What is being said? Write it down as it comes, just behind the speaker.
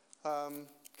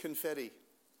Confetti.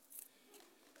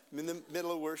 I'm in the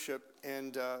middle of worship,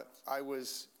 and I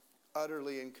was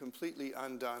utterly and completely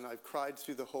undone. I've cried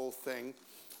through the whole thing.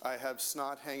 I have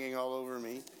snot hanging all over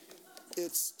me.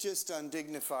 It's just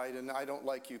undignified, and I don't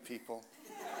like you people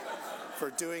for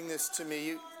doing this to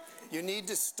me. You need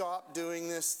to stop doing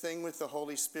this thing with the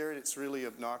Holy Spirit. It's really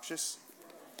obnoxious.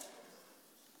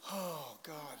 Oh,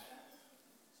 God.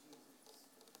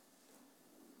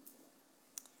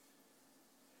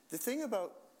 The thing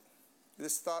about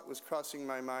this thought was crossing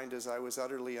my mind as I was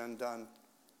utterly undone.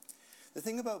 The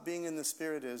thing about being in the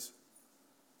Spirit is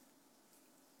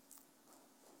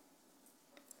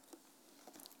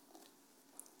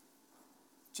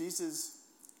Jesus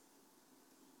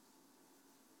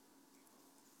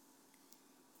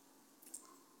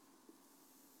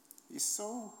He's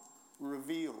so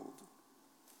revealed,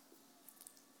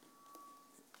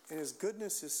 and His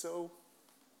goodness is so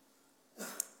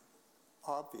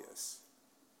obvious.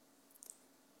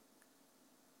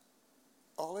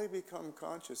 All I become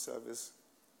conscious of is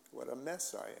what a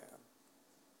mess I am.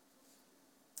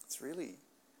 It's really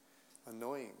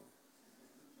annoying.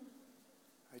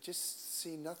 I just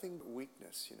see nothing but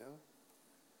weakness, you know?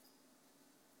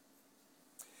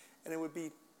 And it would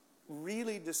be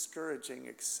really discouraging,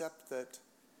 except that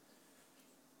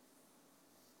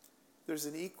there's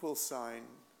an equal sign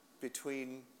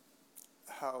between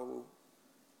how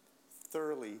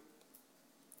thoroughly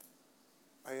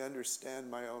I understand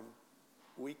my own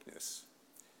weakness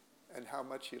and how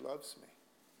much He loves me.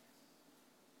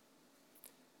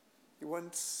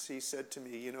 Once He said to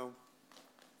me, you know,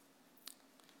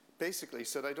 basically He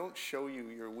said, I don't show you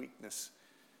your weakness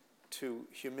to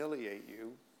humiliate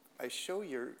you. I show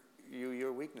you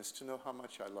your weakness to know how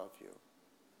much I love you.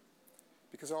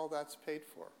 Because all that's paid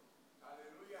for.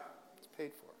 Hallelujah. It's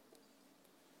paid for.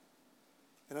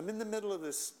 And I'm in the middle of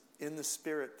this in the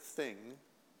Spirit thing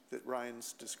that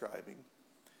Ryan's describing.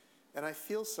 And I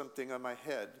feel something on my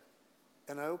head.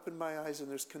 And I open my eyes and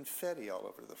there's confetti all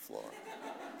over the floor.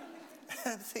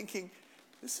 And I'm thinking,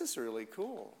 this is really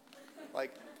cool.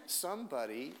 Like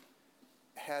somebody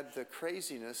had the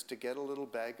craziness to get a little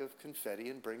bag of confetti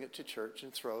and bring it to church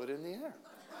and throw it in the air.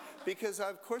 Because I,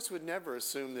 of course, would never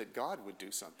assume that God would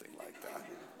do something like that.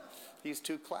 He's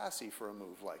too classy for a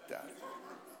move like that.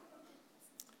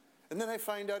 And then I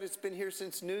find out it's been here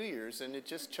since New Year's and it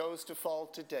just chose to fall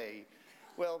today.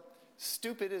 Well,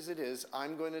 stupid as it is,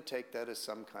 I'm going to take that as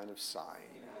some kind of sign.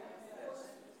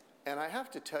 And I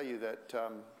have to tell you that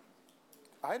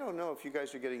I don't know if you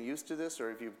guys are getting used to this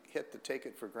or if you've hit the take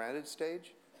it for granted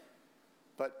stage,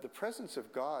 but the presence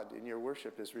of God in your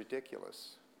worship is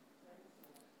ridiculous.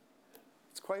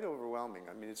 It's quite overwhelming.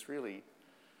 I mean, it's really,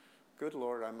 good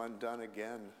Lord, I'm undone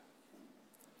again.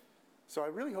 So I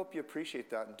really hope you appreciate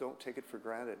that and don't take it for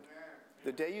granted.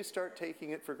 The day you start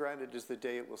taking it for granted is the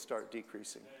day it will start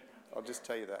decreasing. I'll just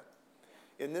tell you that.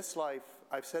 In this life,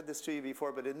 I've said this to you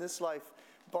before, but in this life,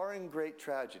 barring great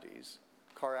tragedies,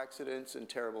 car accidents and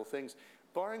terrible things,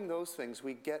 barring those things,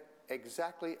 we get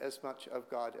exactly as much of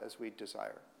God as we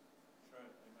desire. Right.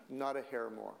 Not a hair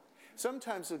more.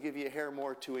 Sometimes He'll give you a hair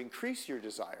more to increase your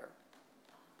desire.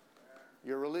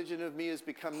 Your religion of me has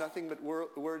become nothing but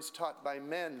words taught by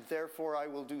men, therefore I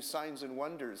will do signs and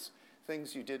wonders,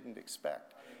 things you didn't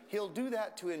expect. He'll do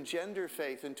that to engender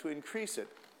faith and to increase it.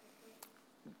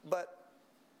 But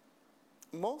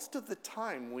most of the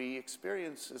time we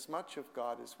experience as much of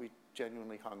God as we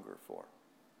genuinely hunger for.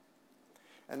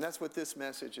 And that's what this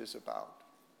message is about.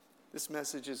 This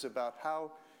message is about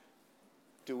how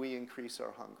do we increase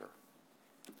our hunger.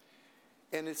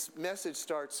 And its message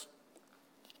starts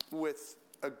with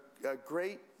a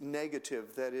great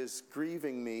negative that is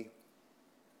grieving me,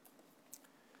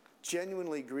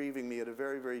 genuinely grieving me at a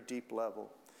very, very deep level.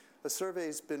 A survey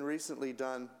has been recently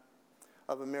done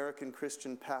of American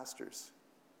Christian pastors.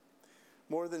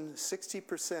 More than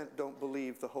 60% don't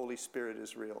believe the Holy Spirit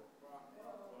is real.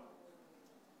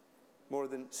 More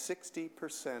than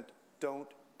 60% don't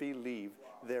believe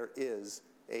there is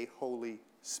a Holy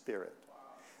Spirit.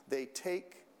 They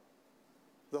take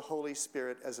the Holy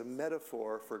Spirit as a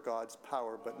metaphor for God's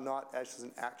power, but not as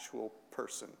an actual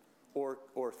person or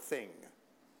thing.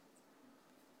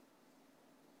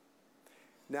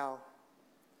 Now,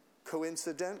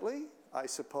 coincidentally, I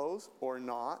suppose, or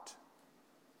not,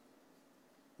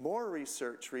 more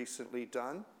research recently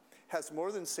done has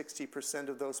more than 60%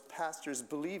 of those pastors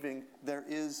believing there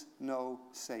is no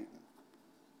Satan.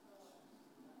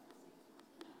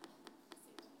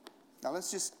 Now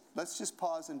let's just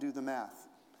pause and do the math.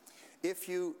 If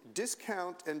you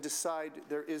discount and decide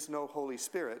there is no Holy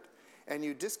Spirit, and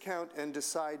you discount and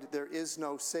decide there is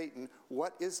no Satan,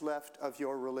 what is left of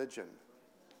your religion?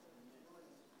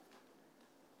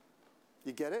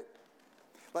 You get it?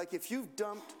 Like if you've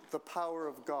dumped the power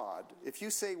of God, if you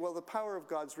say, well, the power of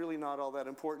God's really not all that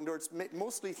important, or it's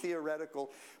mostly theoretical,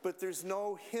 but there's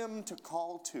no him to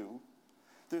call to,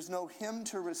 there's no him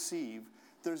to receive,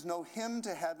 there's no him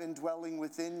to have indwelling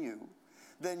within you,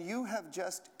 then you have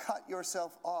just cut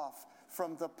yourself off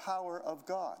from the power of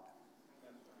God.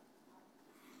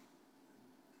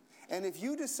 And if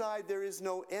you decide there is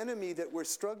no enemy that we're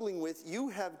struggling with, you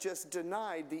have just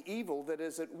denied the evil that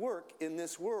is at work in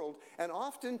this world and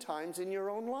oftentimes in your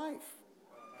own life.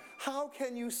 How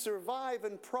can you survive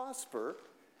and prosper?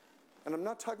 And I'm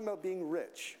not talking about being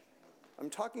rich. I'm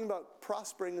talking about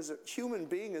prospering as a human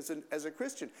being, as a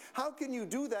Christian. How can you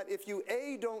do that if you,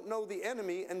 A, don't know the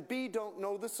enemy, and B, don't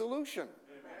know the solution?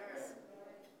 Amen.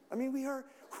 I mean,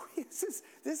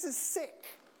 this is sick.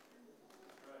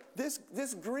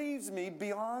 This grieves me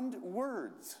beyond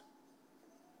words.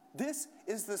 This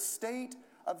is the state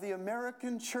of the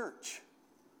American church.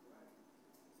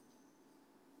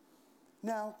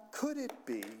 Now, could it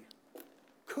be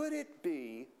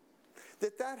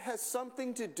that has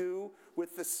something to do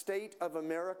with the state of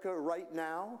America right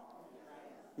now?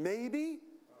 Maybe?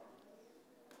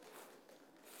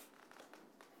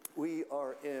 We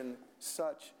are in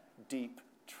such deep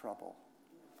trouble.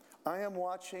 I am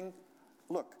watching.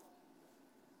 Look,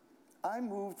 I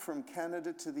moved from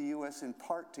Canada to the U.S. in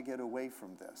part to get away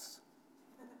from this.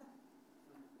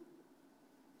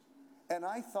 And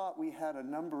I thought we had a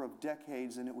number of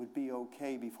decades and it would be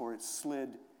okay before it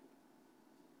slid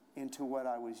into what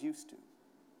I was used to.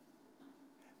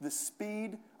 The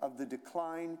speed of the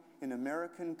decline in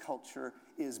American culture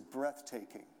is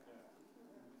breathtaking.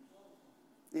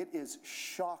 It is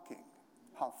shocking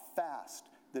how fast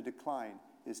the decline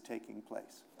is taking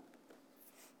place.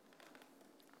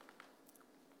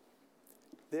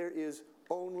 There is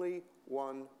only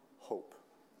one hope,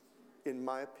 in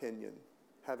my opinion,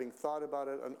 having thought about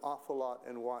it an awful lot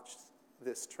and watched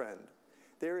this trend.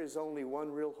 There is only one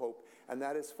real hope, and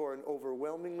that is for an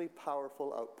overwhelmingly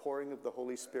powerful outpouring of the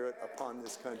Holy Spirit upon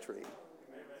this country.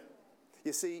 Amen.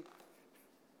 You see,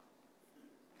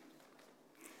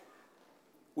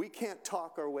 we can't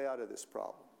talk our way out of this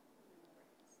problem.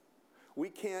 We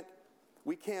can't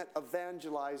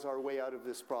evangelize our way out of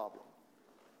this problem.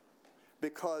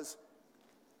 Because,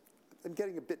 I'm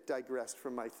getting a bit digressed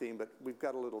from my theme, but we've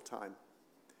got a little time.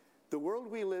 The world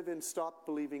we live in stopped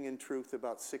believing in truth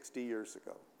about 60 years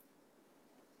ago.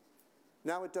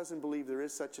 Now it doesn't believe there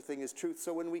is such a thing as truth.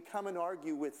 So when we come and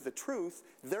argue with the truth,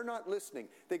 they're not listening.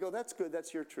 They go, that's good,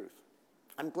 that's your truth.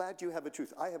 I'm glad you have a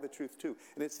truth. I have a truth too.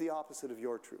 And it's the opposite of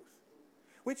your truth.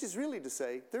 Which is really to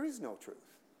say, there is no truth.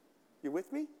 You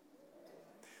with me?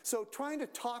 So trying to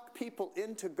talk people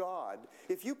into God,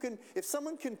 if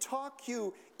someone can talk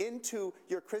you into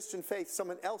your Christian faith,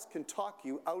 someone else can talk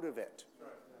you out of it.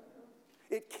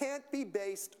 It can't be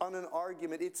based on an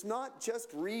argument. It's not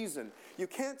just reason. You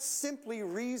can't simply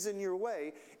reason your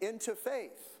way into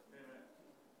faith. Amen.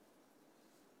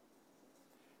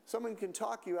 Someone can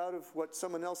talk you out of what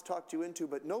someone else talked you into,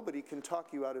 but nobody can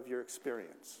talk you out of your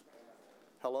experience.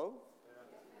 Hello?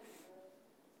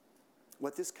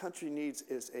 What this country needs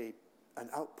is an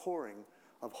outpouring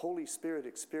of Holy Spirit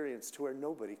experience to where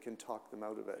nobody can talk them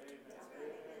out of it.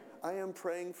 I am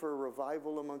praying for a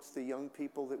revival amongst the young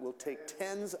people that will take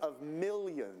tens of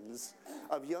millions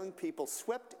of young people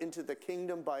swept into the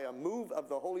kingdom by a move of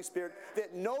the Holy Spirit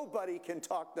that nobody can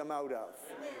talk them out of.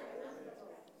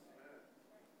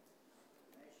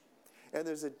 And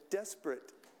there's a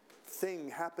desperate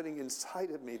thing happening inside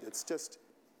of me that's just,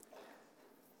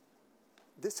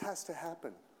 this has to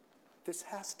happen. This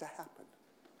has to happen.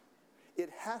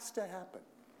 It has to happen.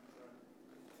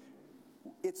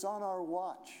 It's on our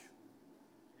watch.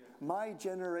 My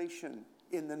generation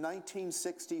in the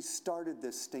 1960s started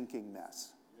this stinking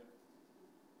mess.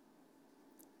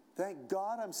 Thank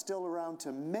God I'm still around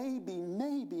to maybe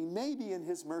in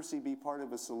His mercy be part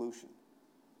of a solution.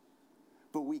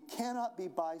 But we cannot be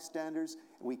bystanders.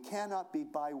 We cannot be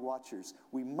by-watchers.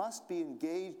 We must be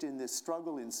engaged in this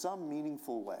struggle in some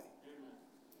meaningful way. Amen.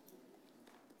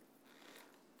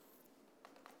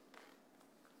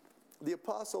 The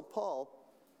Apostle Paul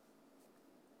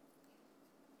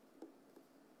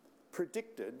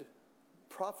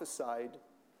prophesied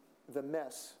the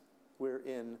mess we're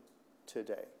in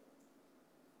today.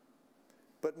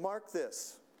 But mark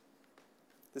this.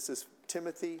 This is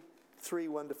Timothy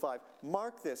 3:1-5.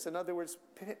 Mark this. In other words,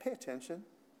 pay attention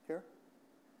here.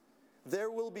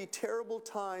 There will be terrible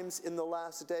times in the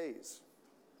last days.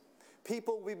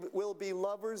 People will be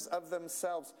lovers of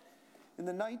themselves. In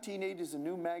the 1980s, a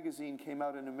new magazine came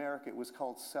out in America. It was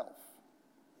called Self.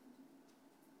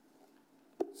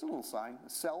 It's a little sign,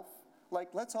 Self. Like,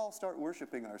 let's all start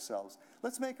worshiping ourselves.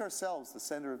 Let's make ourselves the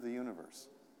center of the universe.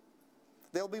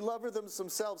 They'll be lovers of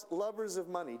themselves, lovers of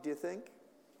money, do you think?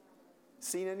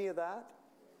 Seen any of that?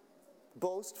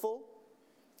 Boastful,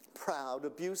 proud,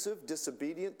 abusive,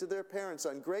 disobedient to their parents,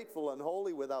 ungrateful,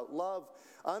 unholy, without love,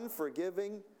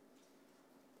 unforgiving.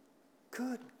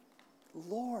 Good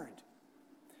Lord.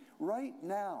 Right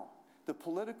now, the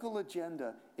political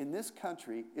agenda in this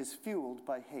country is fueled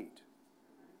by hate.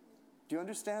 Do you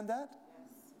understand that?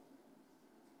 Yes.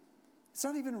 It's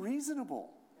not even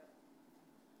reasonable.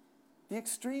 The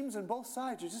extremes on both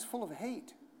sides are just full of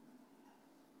hate.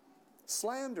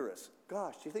 Slanderous.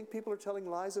 Gosh, do you think people are telling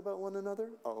lies about one another?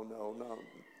 Oh, no.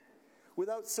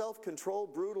 Without self-control,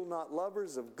 brutal, not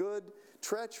lovers of good,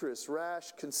 treacherous,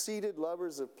 rash, conceited,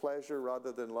 lovers of pleasure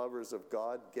rather than lovers of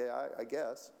God, I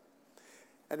guess.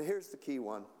 And here's the key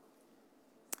one.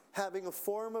 Having a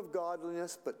form of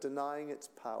godliness but denying its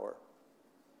power.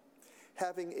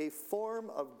 Having a form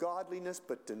of godliness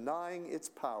but denying its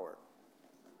power.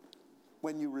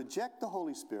 When you reject the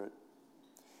Holy Spirit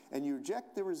and you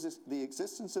reject the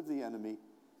existence of the enemy,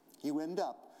 you end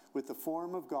up with a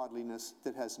form of godliness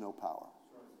that has no power.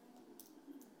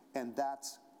 And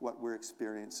that's what we're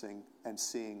experiencing and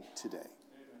seeing today.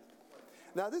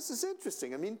 Now, this is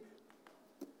interesting. I mean,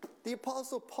 the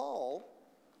Apostle Paul,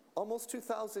 almost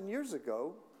 2,000 years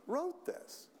ago, wrote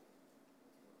this.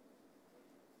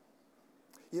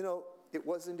 You know, it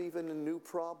wasn't even a new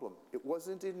problem. It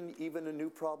wasn't even a new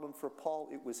problem for Paul.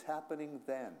 It was happening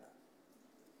then.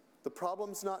 The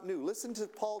problem's not new. Listen to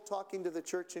Paul talking to the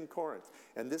church in Corinth.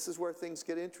 And this is where things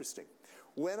get interesting.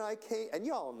 When I came, and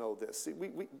you all know this.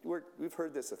 We've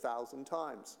heard this 1,000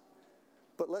 times.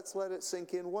 But let's let it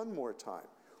sink in one more time.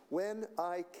 When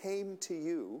I came to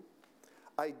you,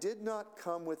 I did not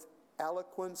come with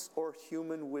eloquence or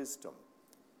human wisdom.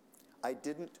 I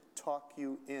didn't talk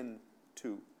you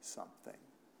into something.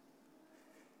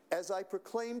 As I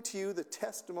proclaimed to you the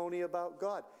testimony about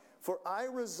God. For I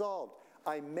resolved,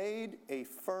 I made a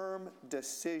firm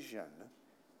decision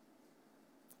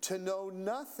to know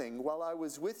nothing while I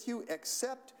was with you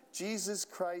except Jesus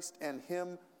Christ and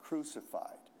Him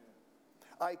crucified.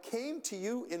 I came to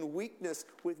you in weakness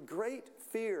with great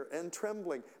fear and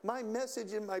trembling. My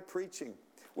message and my preaching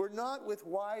were not with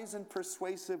wise and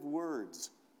persuasive words,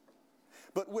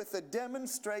 but with a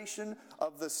demonstration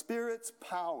of the Spirit's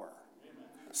power,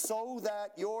 so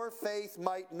that your faith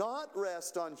might not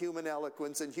rest on human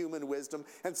eloquence and human wisdom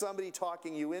and somebody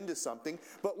talking you into something,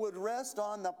 but would rest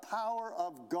on the power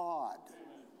of God.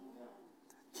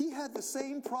 He had the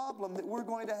same problem that we're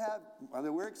going to have,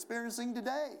 that we're experiencing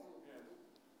today.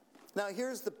 Now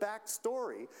here's the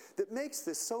backstory that makes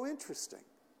this so interesting.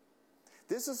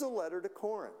 This is a letter to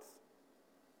Corinth.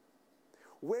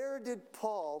 Where did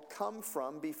Paul come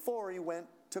from before he went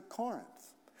to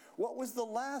Corinth? What was the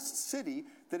last city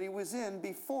that he was in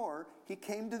before he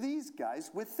came to these guys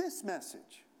with this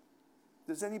message?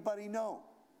 Does anybody know?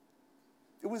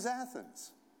 It was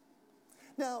Athens.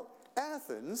 Now,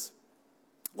 Athens,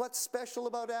 what's special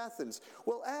about Athens?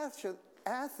 Well,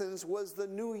 Athens was the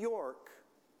New York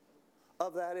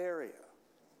of that area.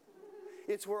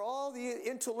 It's where all the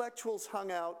intellectuals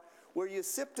hung out, where you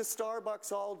sipped a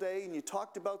Starbucks all day and you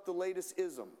talked about the latest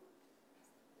ism.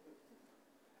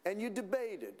 And you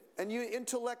debated, and you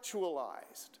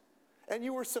intellectualized, and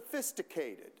you were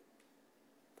sophisticated.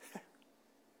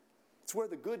 It's where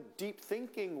the good, deep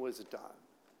thinking was done.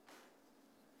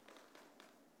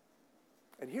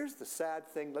 And here's the sad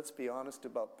thing, let's be honest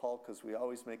about Paul, because we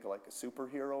always make like a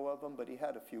superhero of him, but he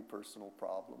had a few personal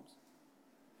problems.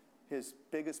 His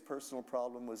biggest personal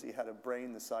problem was he had a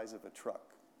brain the size of a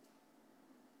truck.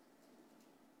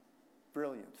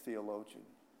 Brilliant theologian,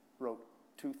 wrote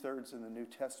 2/3 in the New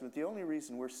Testament. The only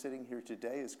reason we're sitting here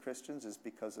today as Christians is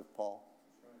because of Paul.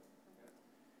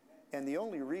 And the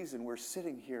only reason we're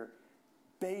sitting here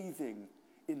bathing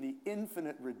in the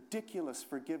infinite, ridiculous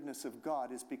forgiveness of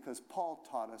God is because Paul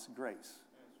taught us grace.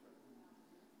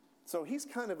 So he's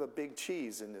kind of a big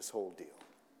cheese in this whole deal.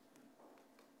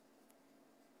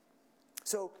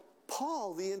 So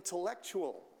Paul, the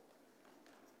intellectual,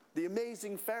 the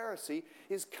amazing Pharisee,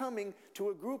 is coming to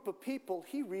a group of people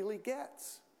he really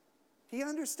gets. He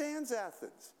understands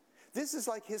Athens. This is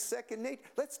like his second nature.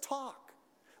 Let's talk.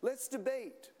 Let's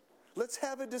debate. Let's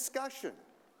have a discussion.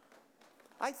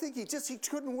 I think he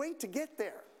couldn't wait to get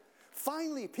there.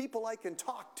 Finally, people I can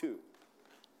talk to.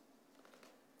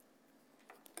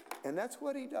 And that's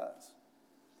what he does.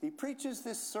 He preaches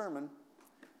this sermon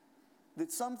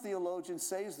that some theologians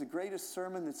say is the greatest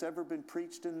sermon that's ever been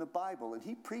preached in the Bible. And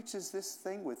he preaches this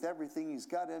thing with everything he's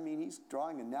got. I mean, he's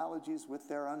drawing analogies with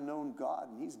their unknown God,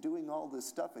 and he's doing all this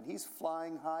stuff, and he's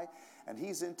flying high, and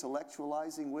he's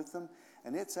intellectualizing with them.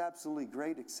 And it's absolutely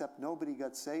great, except nobody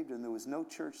got saved, and there was no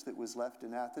church that was left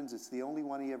in Athens. It's the only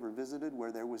one he ever visited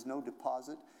where there was no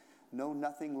deposit,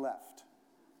 nothing left.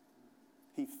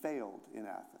 He failed in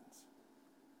Athens.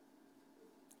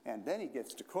 And then he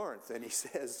gets to Corinth, and he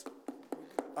says,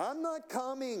 I'm not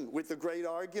coming with a great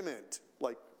argument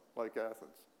like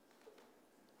Athens.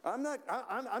 I'm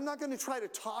not going to try to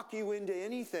talk you into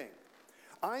anything.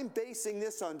 I'm basing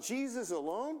this on Jesus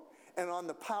alone and on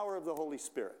the power of the Holy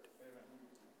Spirit.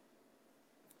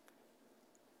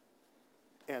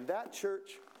 Amen. And that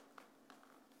church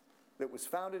that was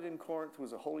founded in Corinth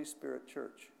was a Holy Spirit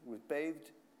church. It was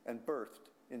bathed and birthed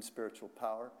in spiritual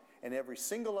power. And every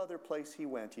single other place he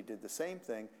went, he did the same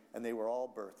thing, and they were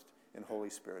all birthed in Holy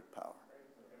Spirit power.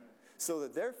 So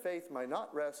that their faith might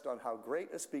not rest on how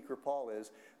great a speaker Paul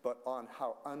is, but on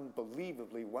how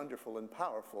unbelievably wonderful and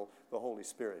powerful the Holy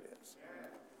Spirit is.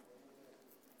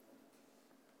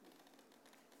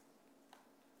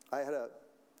 I had a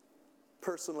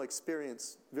personal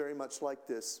experience very much like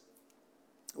this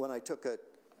when I took a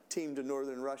team to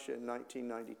northern Russia in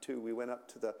 1992. We went up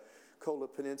to the Kola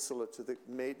Peninsula to the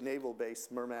naval base,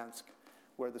 Murmansk,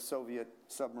 where the Soviet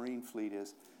submarine fleet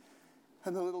is.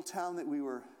 And the little town that we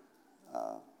were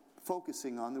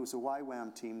focusing on, there was a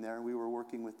YWAM team there, and we were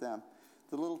working with them.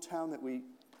 The little town that we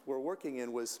were working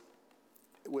in was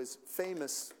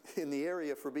famous in the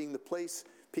area for being the place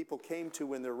people came to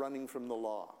when they're running from the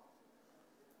law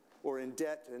or in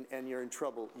debt and you're in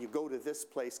trouble. You go to this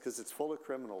place because it's full of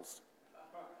criminals.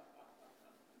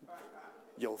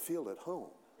 You'll feel at home.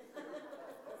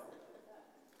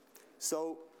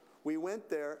 So we went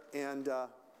there, and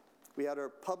we had our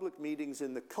public meetings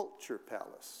in the Culture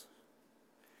Palace.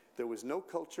 There was no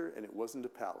culture, and it wasn't a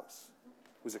palace.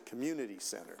 It was a community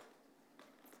center.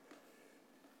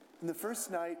 And the first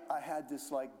night, I had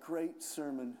this great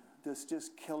sermon, this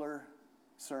just killer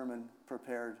sermon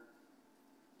prepared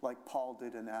like Paul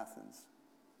did in Athens.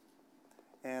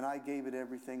 And I gave it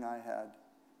everything I had,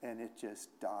 and it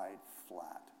just died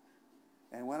flat.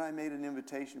 And when I made an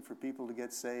invitation for people to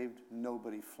get saved,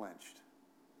 nobody flinched.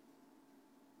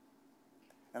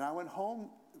 And I went home.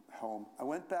 I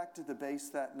went back to the base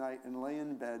that night and lay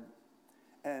in bed,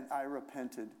 and I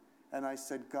repented. And I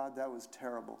said, God, that was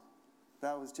terrible.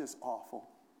 That was just awful.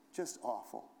 Just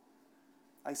awful.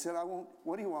 I said,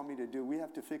 what do you want me to do? We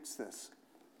have to fix this.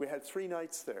 We had 3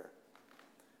 nights there.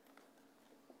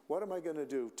 What am I going to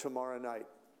do tomorrow night?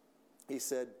 He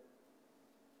said,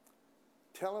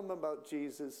 tell them about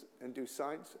Jesus and do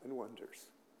signs and wonders.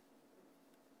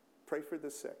 Pray for the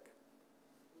sick.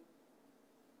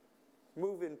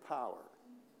 Move in power.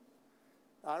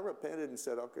 I repented and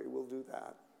said, okay, we'll do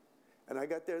that. And I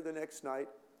got there the next night,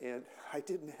 and I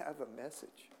didn't have a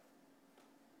message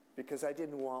because I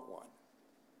didn't want one.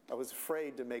 I was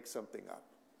afraid to make something up.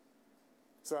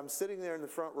 So I'm sitting there in the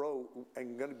front row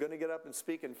and going to get up and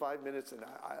speak in 5 minutes, and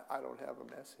I don't have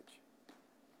a message.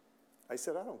 I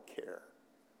said, I don't care.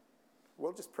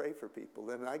 We'll just pray for people.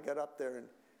 Then I got up there, and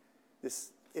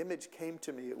this image came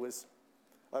to me. It was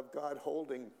of God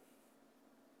holding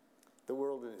the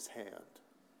world in his hand.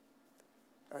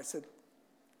 And I said,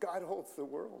 God holds the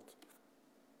world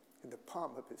in the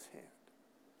palm of his hand.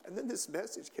 And then this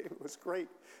message came. It was great,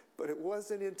 but it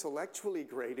wasn't intellectually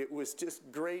great. It was just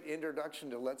great introduction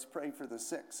to let's pray for the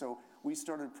sick. So we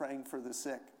started praying for the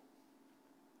sick.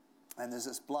 And there's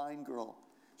this blind girl.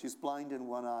 She's blind in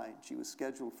one eye. She was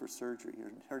scheduled for surgery.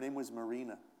 Her name was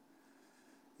Marina.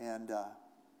 And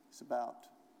she's about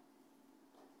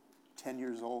 10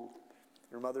 years old.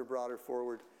 Her mother brought her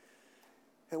forward.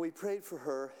 And we prayed for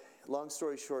her. Long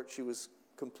story short, she was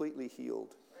completely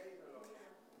healed.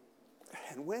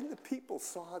 And when the people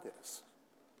saw this,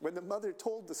 when the mother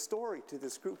told the story to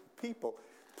this group of people,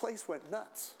 the place went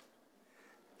nuts.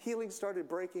 Healing started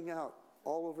breaking out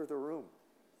all over the room.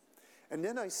 And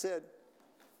then I said,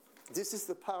 this is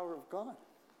the power of God.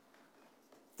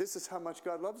 This is how much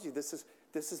God loves you. This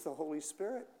is the Holy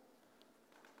Spirit.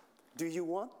 Do you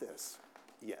want this?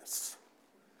 Yes.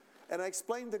 And I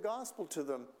explained the gospel to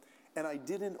them, and I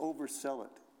didn't oversell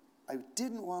it. I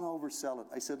didn't want to oversell it.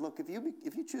 I said, look, if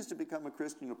you choose to become a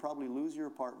Christian, you'll probably lose your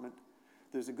apartment.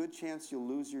 There's a good chance you'll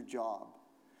lose your job.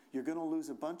 You're going to lose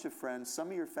a bunch of friends. Some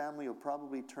of your family will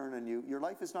probably turn on you. Your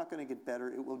life is not going to get better.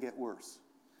 It will get worse.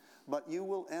 But you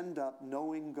will end up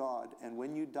knowing God, and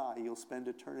when you die, you'll spend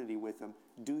eternity with him.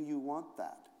 Do you want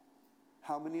that?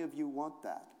 How many of you want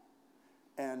that?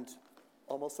 And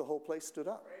almost the whole place stood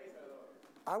up.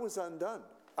 I was undone.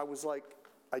 I was like,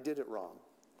 I did it wrong.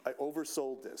 I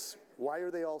oversold this. Why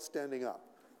are they all standing up?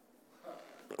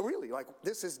 Really, like,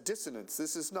 this is dissonance.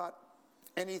 This is not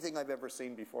anything I've ever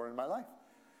seen before in my life.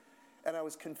 And I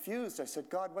was confused. I said,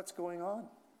 God, what's going on?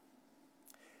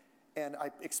 And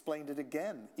I explained it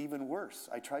again, even worse.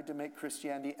 I tried to make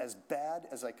Christianity as bad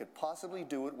as I could possibly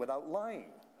do it without lying.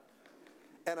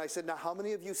 And I said, now how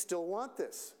many of you still want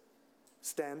this?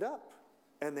 Stand up.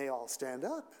 And they all stand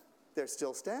up. They're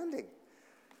still standing.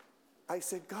 I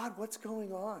said, God, what's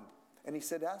going on? And he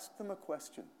said, ask them a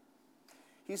question.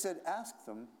 He said, ask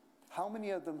them, how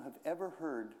many of them have ever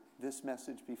heard this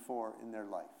message before in their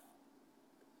life?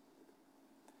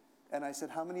 And I said,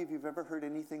 how many of you have ever heard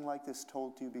anything like this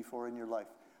told to you before in your life?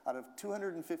 Out of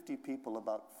 250 people,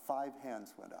 about 5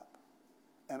 hands went up.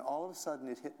 And all of a sudden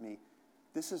it hit me,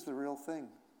 this is the real thing.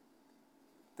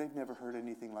 They've never heard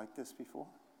anything like this before.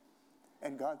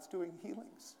 And God's doing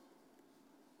healings.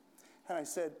 And I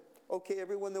said, okay,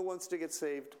 everyone that wants to get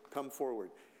saved, come forward.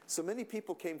 So many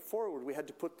people came forward, we had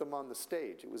to put them on the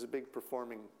stage. It was a big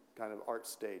performing kind of art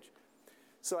stage.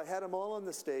 So I had them all on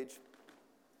the stage,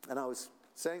 and I was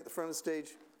standing at the front of the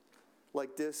stage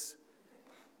like this,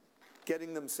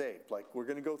 getting them saved. Like, we're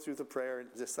going to go through the prayer and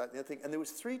this, that, and the other thing. And there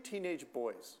was 3 teenage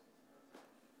boys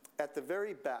at the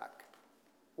very back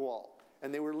wall.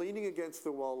 And they were leaning against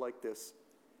the wall like this,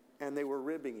 and they were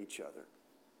ribbing each other.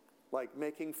 Like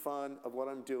making fun of what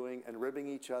I'm doing and ribbing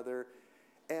each other.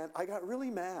 And I got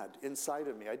really mad inside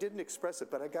of me. I didn't express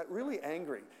it, but I got really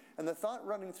angry. And the thought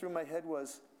running through my head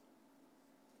was,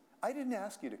 I didn't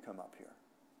ask you to come up here.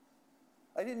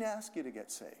 I didn't ask you to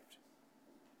get saved.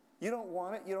 You don't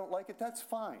want it, you don't like it, that's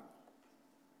fine.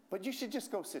 But you should just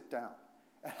go sit down.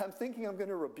 And I'm thinking I'm going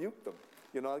to rebuke them.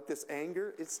 You know, like this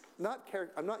anger. It's not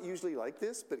I'm not usually like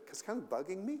this, but it's kind of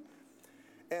bugging me.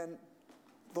 And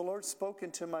the Lord spoke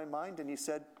into my mind and he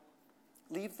said,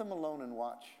 leave them alone and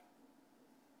watch.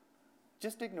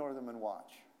 Just ignore them and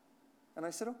watch. And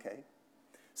I said, okay.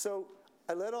 So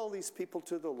I led all these people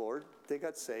to the Lord. They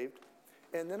got saved.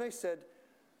 And then I said,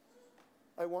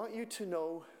 I want you to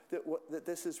know that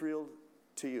this is real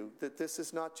to you. That this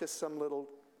is not just some little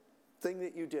thing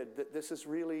that you did. That this is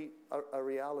really a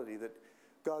reality. That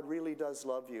God really does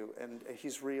love you and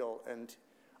he's real. And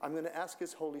I'm going to ask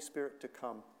his Holy Spirit to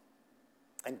come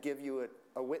and give you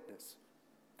a witness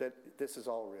that this is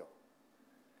all real.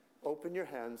 Open your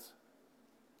hands,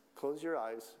 close your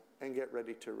eyes, and get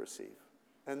ready to receive.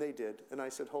 And they did. And I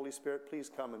said, Holy Spirit, please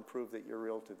come and prove that you're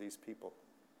real to these people.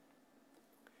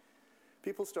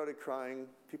 People started crying.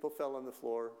 People fell on the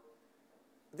floor.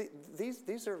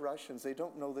 These are Russians. They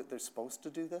don't know that they're supposed to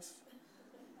do this.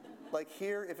 Like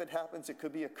here, if it happens, it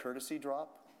could be a courtesy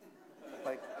drop.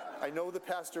 Like, I know the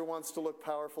pastor wants to look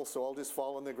powerful, so I'll just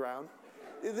fall on the ground.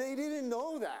 They didn't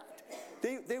know that.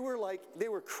 They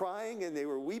were crying and they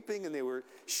were weeping and they were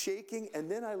shaking.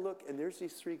 And then I look and there's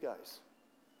these 3 guys.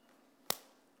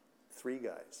 3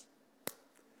 guys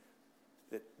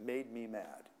that made me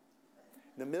mad.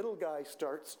 The middle guy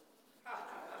starts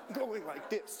going like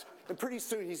this. And pretty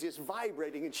soon he's just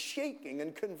vibrating and shaking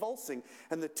and convulsing.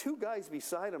 And the 2 guys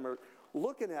beside him are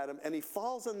looking at him and he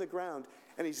falls on the ground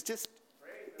and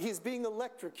he's being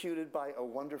electrocuted by a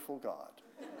wonderful God.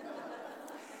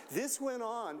 This went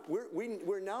on.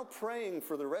 We're now praying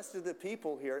for the rest of the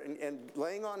people here and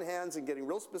laying on hands and getting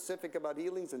real specific about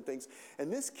healings and things.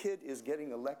 And this kid is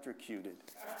getting electrocuted.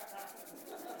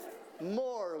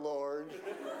 More, Lord.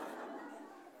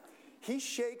 He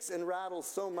shakes and rattles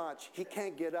so much, he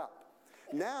can't get up.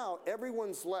 Now,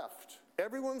 everyone's left.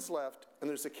 Everyone's left, and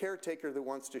there's a caretaker that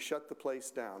wants to shut the place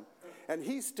down. And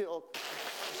he's still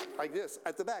like this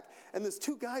at the back. And those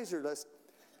 2 guys are just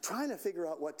trying to figure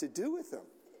out what to do with him.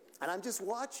 And I'm just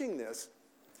watching this,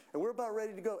 and we're about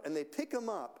ready to go. And they pick him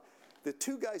up. The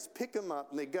 2 guys pick him up,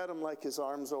 and they got him like his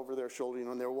arms over their shoulder, you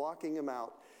know, and they're walking him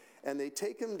out. And they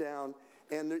take him down,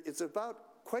 and it's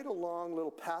about quite a long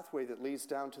little pathway that leads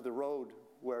down to the road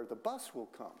where the bus will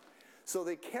come. So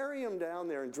they carry him down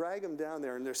there and drag him down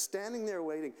there, and they're standing there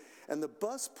waiting. And the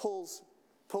bus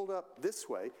pulled up this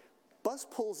way. Bus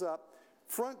pulls up.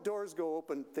 Front doors go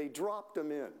open. They dropped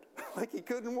him in. Like he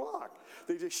couldn't walk.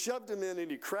 They just shoved him in and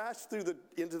he crashed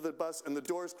into the bus and the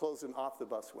doors closed and off the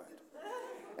bus went.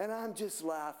 And I'm just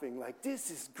laughing like,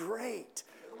 this is great.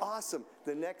 Awesome.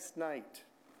 The next night,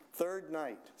 3rd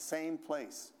night, same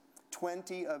place.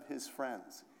 20 of his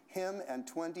friends, him and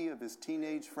 20 of his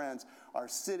teenage friends are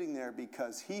sitting there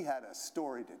because he had a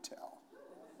story to tell.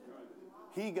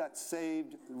 He got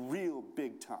saved real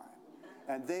big time.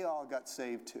 And they all got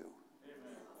saved too.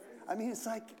 I mean, it's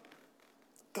like,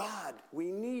 God,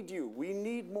 we need you. We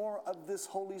need more of this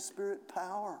Holy Spirit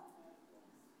power.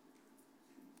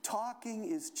 Talking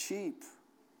is cheap.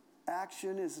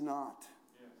 Action is not.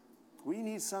 We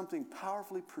need something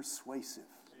powerfully persuasive.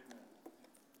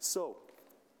 So,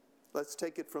 let's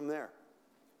take it from there.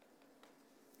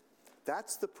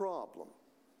 That's the problem.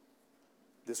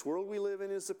 This world we live in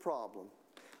is the problem.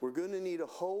 We're going to need a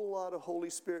whole lot of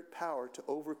Holy Spirit power to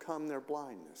overcome their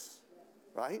blindness.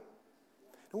 Right?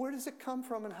 And where does it come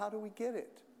from and how do we get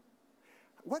it?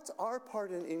 What's our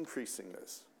part in increasing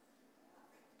this?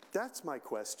 That's my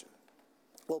question.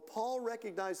 Well, Paul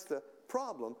recognized the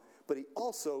problem, but he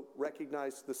also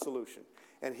recognized the solution.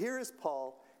 And here is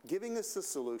Paul giving us the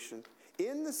solution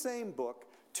in the same book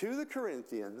to the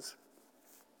Corinthians.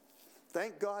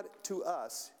 Thank God to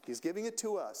us. He's giving it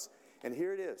to us. And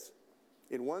here it is,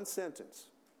 in one sentence.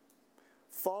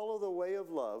 Follow the way of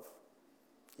love.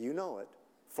 You know it.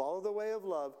 Follow the way of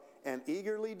love and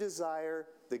eagerly desire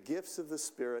the gifts of the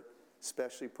Spirit,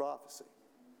 especially prophecy.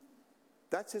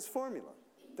 That's his formula.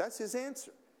 That's his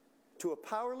answer. To a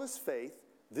powerless faith,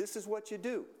 this is what you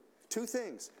do. Two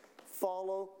things.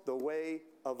 Follow the way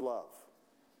of love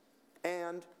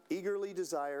and eagerly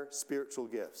desire spiritual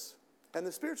gifts. And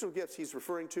the spiritual gifts he's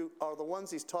referring to are the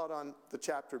ones he's taught on the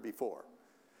chapter before.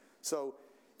 So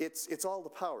it's all the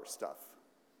power stuff.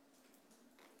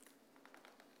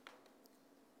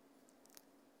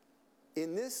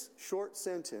 In this short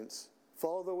sentence,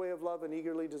 follow the way of love and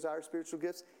eagerly desire spiritual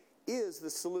gifts, is the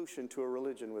solution to a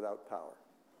religion without power.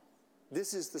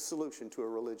 This is the solution to a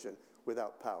religion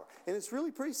without power. And it's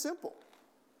really pretty simple.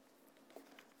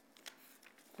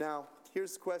 Now,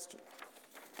 here's the question.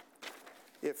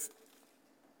 If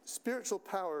spiritual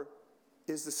power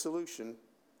is the solution,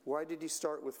 why did he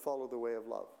start with follow the way of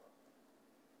love?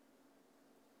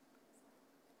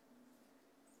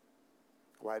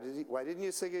 Why didn't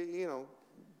you say,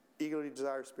 eagerly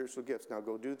desire spiritual gifts, now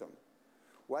go do them?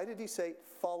 Why did he say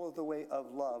follow the way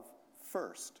of love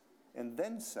first and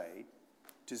then say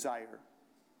desire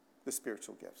the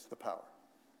spiritual gifts, the power?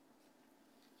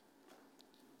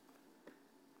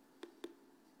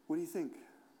 What do you think?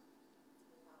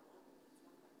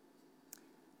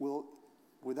 Well,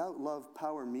 without love,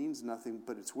 power means nothing,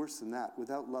 but it's worse than that.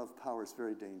 Without love, power is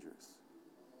very dangerous.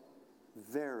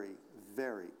 Very,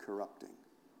 very corrupting.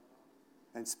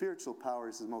 And spiritual power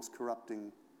is the most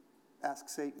corrupting. Ask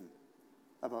Satan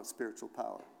about spiritual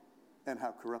power and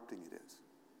how corrupting it is.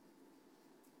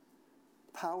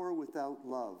 Power without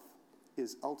love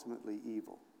is ultimately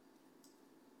evil.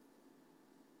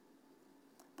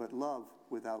 But love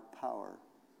without power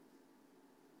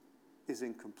is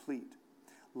incomplete.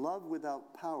 Love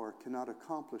without power cannot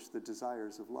accomplish the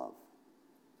desires of love.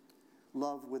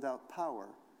 Love without power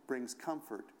brings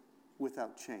comfort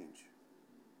without change.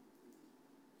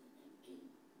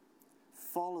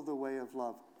 Follow the way of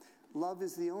love. Love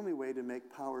is the only way to make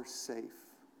power safe.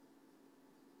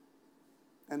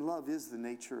 And love is the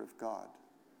nature of God.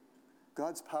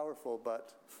 God's powerful,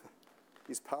 but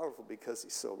he's powerful because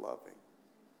he's so loving.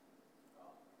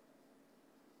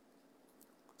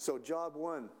 So job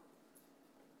one,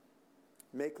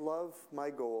 make love my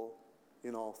goal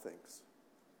in all things.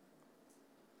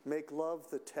 Make love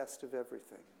the test of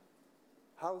everything.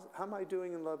 How am I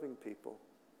doing in loving people?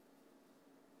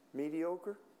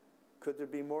 Mediocre? Could there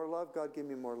be more love? God, give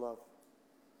me more love.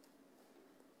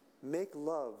 Make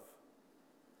love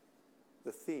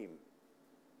the theme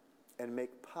and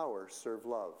make power serve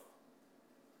love.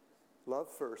 Love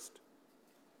first,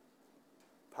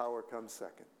 power comes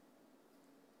second.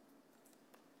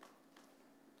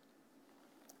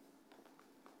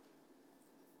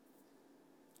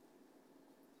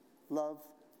 Love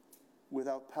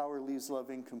without power leaves love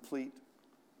incomplete.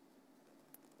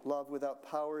 Love without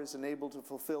power is unable to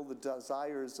fulfill the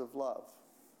desires of love.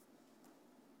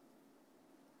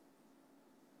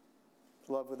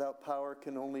 Love without power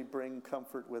can only bring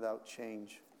comfort without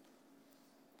change.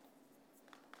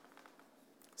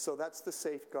 So that's the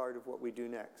safeguard of what we do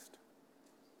next.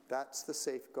 That's the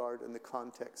safeguard and the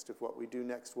context of what we do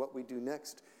next. What we do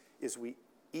next is we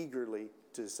eagerly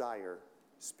desire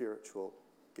spiritual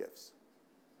gifts.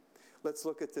 Let's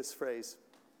look at this phrase.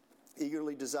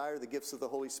 Eagerly desire the gifts of the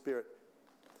Holy Spirit.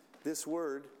 This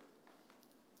word,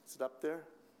 is it up there?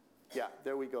 Yeah,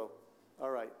 there we go. All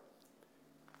right.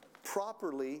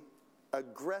 Properly,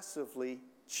 aggressively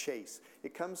chase.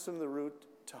 It comes from the root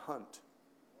to hunt.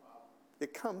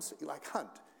 It comes like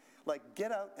hunt. Like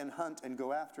get out and hunt and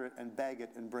go after it and bag it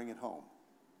and bring it home.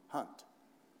 Hunt.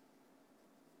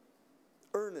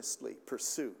 Earnestly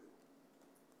pursue.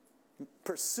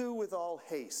 Pursue with all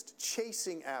haste,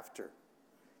 chasing after.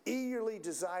 Eagerly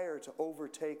desire to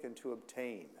overtake and to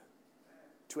obtain,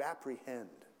 to apprehend.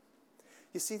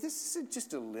 You see, this isn't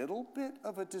just a little bit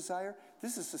of a desire.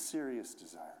 This is a serious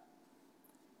desire.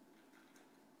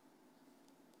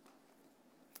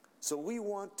 So we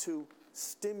want to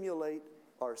stimulate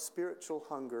our spiritual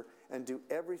hunger and do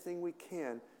everything we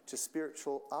can to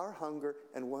spiritual our hunger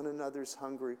and one another's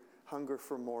hunger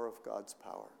for more of God's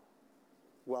power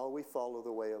while we follow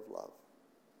the way of love.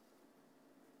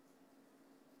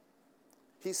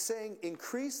 He's saying,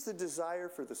 increase the desire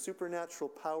for the supernatural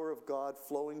power of God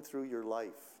flowing through your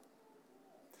life.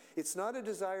 It's not a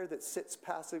desire that sits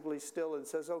passively still and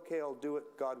says, okay, I'll do it,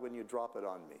 God, when you drop it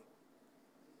on me.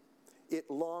 It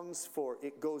longs for,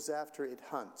 it goes after, it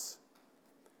hunts.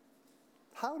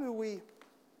 How do we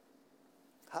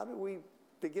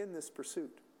begin this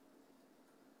pursuit?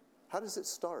 How does it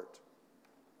start?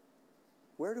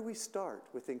 Where do we start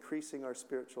with increasing our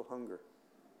spiritual hunger?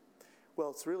 Well,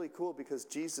 it's really cool because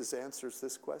Jesus answers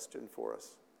this question for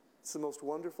us. It's the most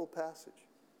wonderful passage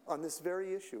on this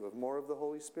very issue of more of the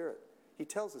Holy Spirit. He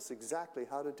tells us exactly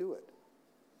how to do it.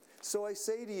 So I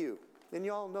say to you, and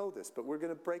you all know this, but we're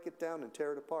going to break it down and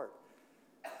tear it apart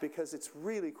because it's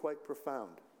really quite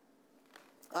profound.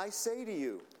 I say to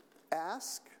you,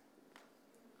 ask.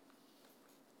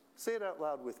 Say it out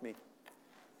loud with me.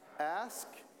 Ask,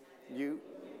 you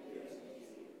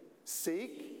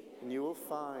seek, and you will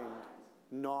find.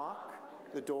 Knock,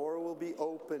 the door will be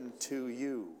open to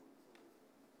you.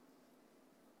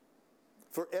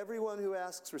 For everyone who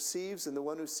asks receives, and the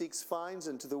one who seeks finds,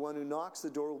 and to the one who knocks the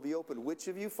door will be open. Which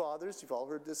of you fathers, you've all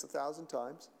heard this 1,000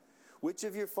 times, which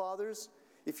of your fathers,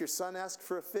 if your son asks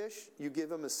for a fish, you give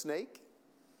him a snake?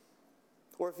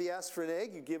 Or if he asks for an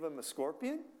egg, you give him a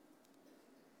scorpion?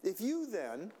 If you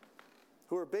then,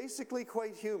 who are basically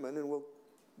quite human and will,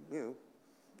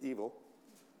 evil,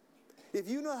 if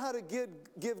you know how to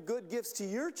give good gifts to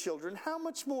your children, how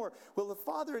much more will the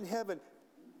Father in heaven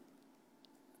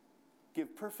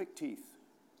give perfect teeth,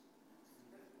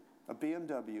 a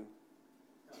BMW,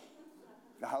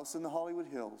 a house in the Hollywood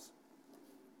Hills,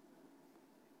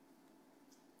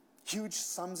 huge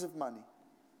sums of money,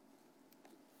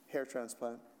 hair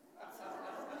transplant?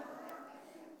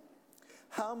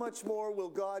 How much more will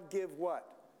God give what?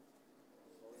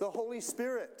 The Holy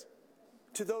Spirit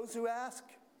to those who ask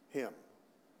Him.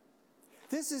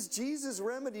 This is Jesus'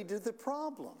 remedy to the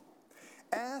problem.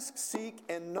 Ask, seek,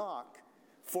 and knock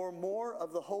for more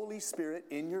of the Holy Spirit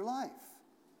in your life.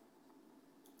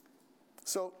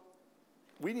 So,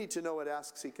 we need to know what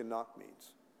ask, seek, and knock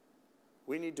means.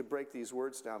 We need to break these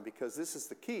words down because this is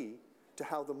the key to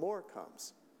how the more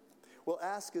comes. Well,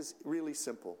 ask is really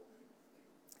simple.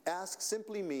 Ask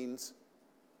simply means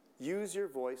use your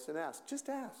voice and ask. Just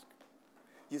ask.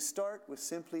 You start with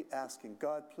simply asking,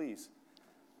 God, please,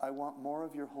 I want more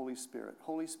of your Holy Spirit.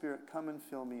 Holy Spirit, come and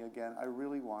fill me again. I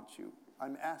really want you.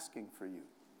 I'm asking for you.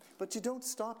 But you don't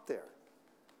stop there.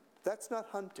 That's not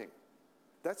hunting.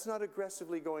 That's not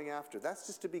aggressively going after. That's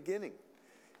just a beginning.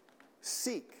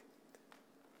 Seek.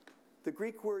 The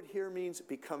Greek word here means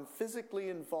become physically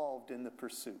involved in the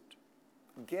pursuit.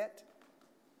 Get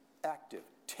active.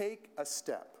 Take a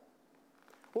step.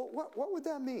 Well, what would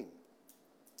that mean?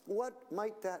 What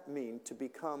might that mean to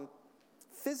become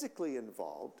physically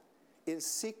involved in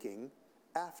seeking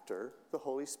after the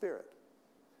Holy Spirit?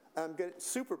 I'm getting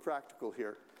super practical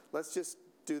here. Let's just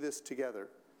do this together.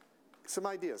 Some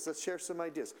ideas. Let's share some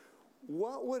ideas.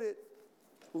 What would it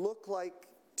look like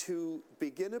to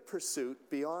begin a pursuit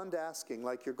beyond asking,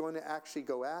 like you're going to actually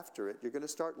go after it? You're going to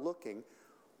start looking.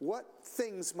 What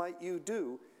things might you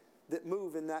do that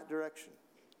move in that direction?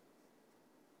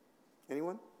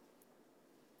 Anyone?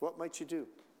 What might you do?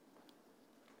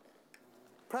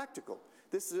 Practical.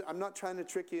 I'm not trying to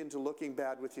trick you into looking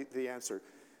bad with the answer.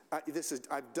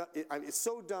 It's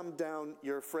so dumbed down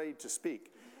you're afraid to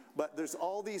speak. But there's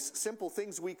all these simple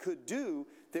things we could do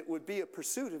that would be a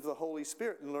pursuit of the Holy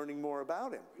Spirit and learning more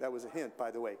about Him. That was a hint,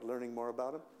 by the way, learning more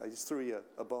about Him. I just threw you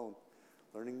a bone.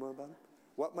 Learning more about Him.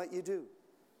 What might you do?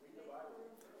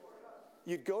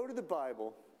 You'd go to the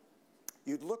Bible,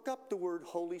 you'd look up the word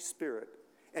Holy Spirit,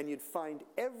 and you'd find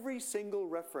every single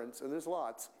reference, and there's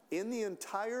lots, in the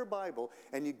entire Bible,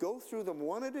 and you'd go through them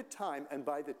one at a time, and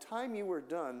by the time you were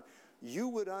done, you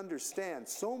would understand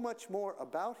so much more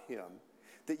about Him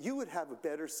that you would have a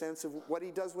better sense of what He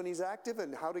does when He's active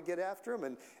and how to get after Him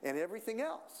and everything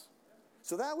else.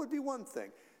 So that would be one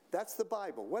thing. That's the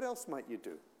Bible. What else might you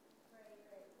do?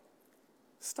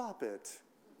 Stop it.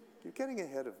 You're getting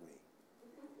ahead of me.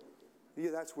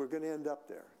 Yeah, we're going to end up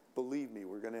there. Believe me,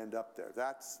 we're going to end up there.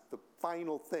 That's the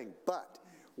final thing. But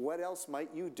what else might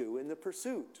you do in the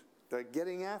pursuit?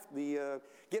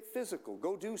 Get physical.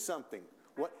 Go do something.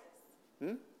 What?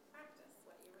 Practice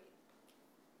what you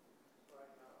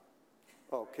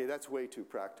read. Okay, that's way too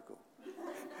practical.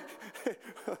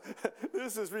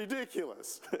 This is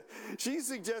ridiculous. She's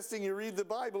suggesting you read the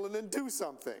Bible and then do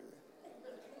something.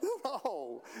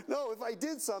 No, if I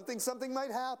did something, something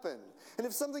might happen. And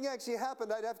if something actually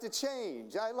happened, I'd have to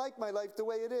change. I like my life the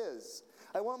way it is.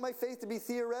 I want my faith to be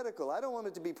theoretical. I don't want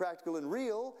it to be practical and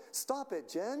real. Stop it,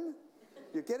 Jen.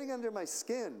 You're getting under my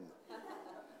skin.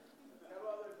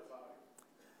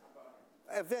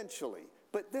 Eventually.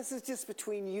 But this is just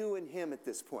between you and him at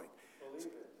this point. Believe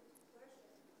it.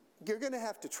 You're going to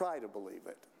have to try to believe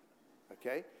it.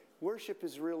 Okay? Worship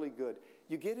is really good.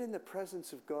 You get in the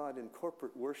presence of God in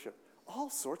corporate worship, all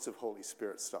sorts of Holy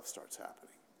Spirit stuff starts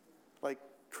happening. Like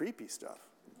creepy stuff,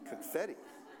 confetti,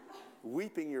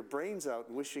 weeping your brains out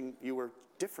and wishing you were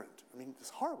different. I mean, it's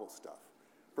horrible stuff.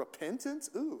 Repentance?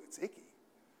 Ooh, it's icky.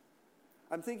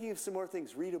 I'm thinking of some more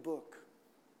things. Read a book.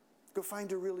 Go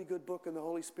find a really good book on the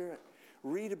Holy Spirit.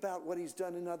 Read about what he's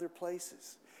done in other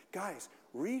places. Guys,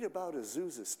 read about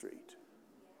Azusa Street.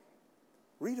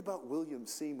 Read about William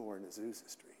Seymour and Azusa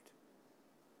Street.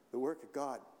 The work of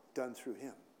God done through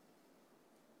him.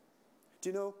 Do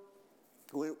you know,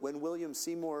 when William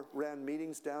Seymour ran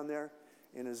meetings down there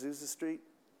in Azusa Street,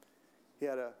 he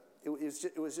had it's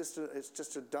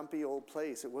just a dumpy old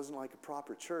place. It wasn't like a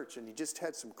proper church, and he just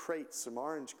had some crates, some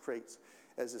orange crates,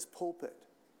 as his pulpit.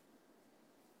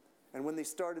 And when they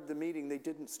started the meeting, they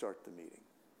didn't start the meeting.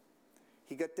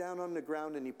 He got down on the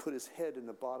ground and he put his head in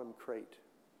the bottom crate.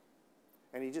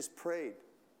 And he just prayed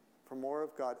for more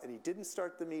of God. And he didn't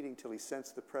start the meeting till he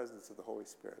sensed the presence of the Holy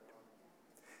Spirit.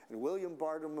 And William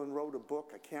Bartleman wrote a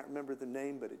book. I can't remember the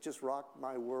name, but it just rocked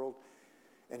my world.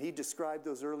 And he described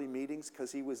those early meetings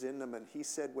because he was in them. And he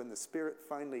said when the Spirit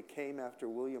finally came after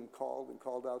William called and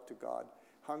called out to God,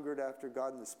 hungered after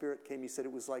God, and the Spirit came, he said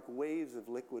it was like waves of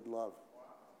liquid love.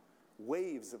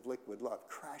 Waves of liquid love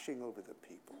crashing over the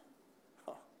people.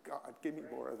 Oh, God, give me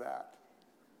more of that.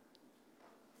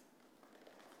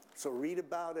 So read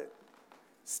about it.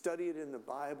 Study it in the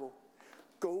Bible.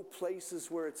 Go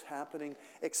places where it's happening.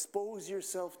 Expose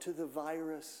yourself to the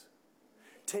virus.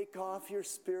 Take off your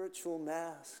spiritual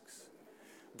masks.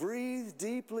 Breathe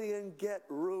deeply and get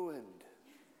ruined.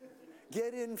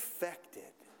 Get infected.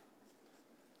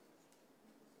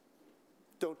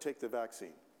 Don't take the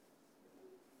vaccine.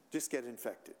 Just get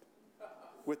infected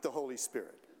with the Holy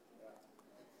Spirit.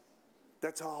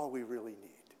 That's all we really need.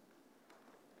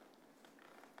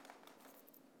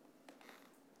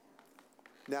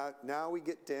 Now we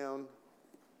get down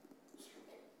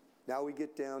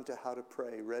to how to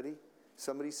pray. Ready?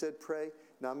 Somebody said pray.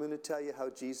 Now I'm going to tell you how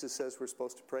Jesus says we're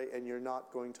supposed to pray, and you're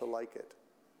not going to like it.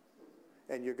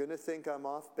 And you're going to think I'm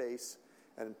off base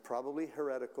and probably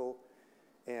heretical.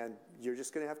 And you're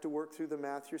just going to have to work through the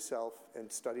math yourself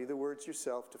and study the words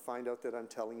yourself to find out that I'm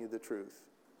telling you the truth.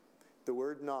 The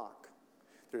word knock.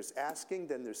 There's asking,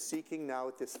 then there's seeking.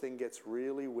 Now this thing gets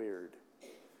really weird.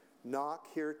 Knock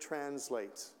here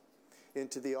translates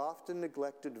into the often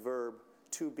neglected verb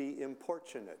to be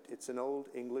importunate. It's an old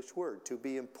English word, to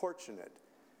be importunate.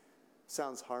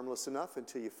 Sounds harmless enough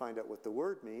until you find out what the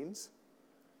word means.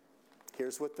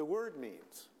 Here's what the word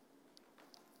means.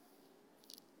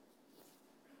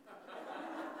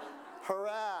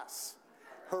 Harass.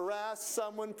 Harass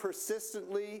someone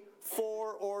persistently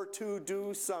for or to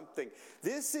do something.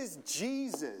 This is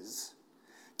Jesus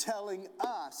telling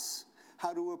us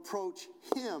how to approach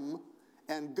him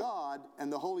and God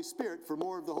and the Holy Spirit for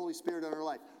more of the Holy Spirit in our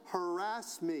life.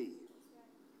 Harass me.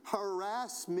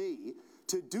 Harass me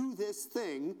to do this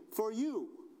thing for you.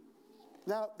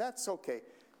 Now, that's okay,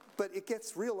 but it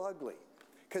gets real ugly.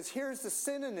 Because here's the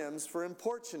synonyms for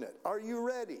importunate. Are you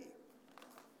ready?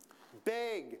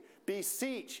 Beg,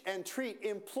 beseech, entreat,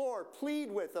 implore, plead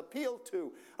with, appeal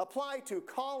to, apply to,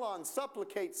 call on,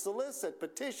 supplicate, solicit,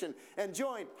 petition,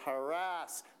 enjoin,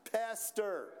 harass,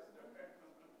 pester.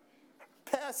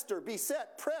 Pester,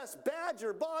 beset, press,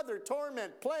 badger, bother,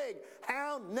 torment, plague,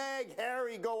 hound, nag,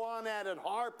 harry, go on at it,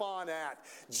 harp on at.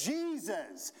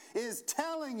 Jesus is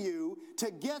telling you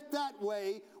to get that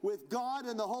way with God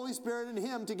and the Holy Spirit and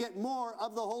him to get more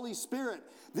of the Holy Spirit.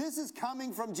 This is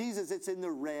coming from Jesus. It's in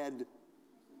the red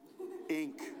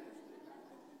ink.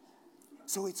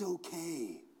 So it's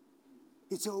okay.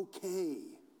 It's okay.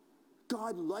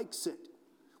 God likes it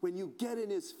when you get in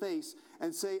his face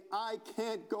and say, I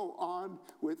can't go on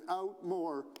without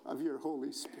more of your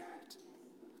Holy Spirit.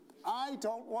 I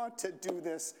don't want to do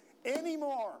this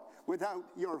anymore without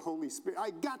your Holy Spirit. I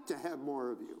got to have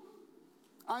more of you.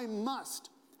 I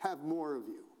must have more of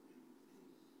you.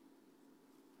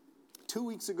 2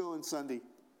 weeks ago on Sunday,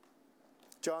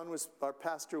 our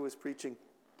pastor was preaching,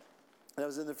 and I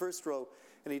was in the first row,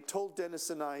 and he told Dennis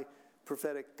and I,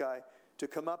 prophetic guy, to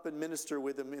come up and minister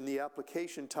with him in the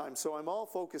application time. So I'm all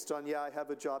focused on, I have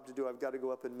a job to do. I've got to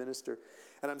go up and minister.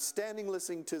 And I'm standing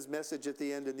listening to his message at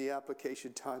the end in the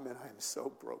application time, and I'm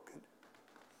so broken.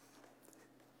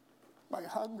 My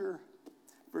hunger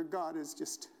for God is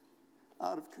just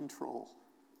out of control,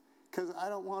 because I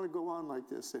don't want to go on like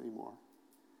this anymore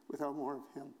without more of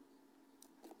him.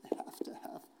 I have to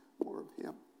have more of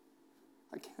him.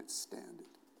 I can't stand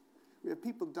it. We have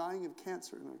people dying of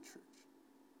cancer in our church.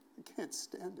 I can't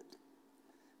stand it.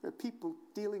 We have people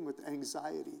dealing with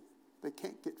anxiety they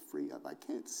can't get free of. I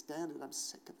can't stand it. I'm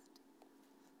sick of it.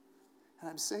 And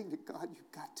I'm saying to God,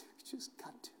 you've got to. You just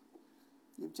got to.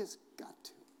 You've just got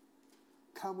to.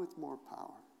 Come with more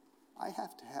power. I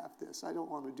have to have this. I don't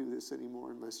want to do this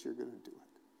anymore unless you're going to do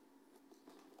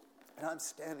it. And I'm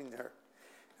standing there,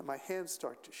 and my hands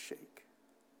start to shake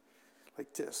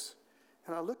like this.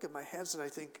 And I look at my hands and I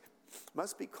think,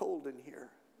 must be cold in here,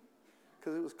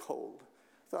 because it was cold.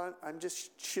 So I'm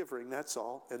just shivering, that's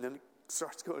all. And then it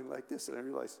starts going like this, and I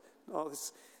realize, no,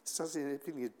 this doesn't have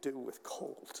anything to do with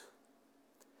cold.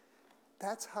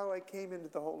 That's how I came into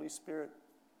the Holy Spirit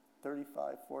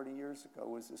 35, 40 years ago,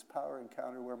 was this power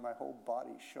encounter where my whole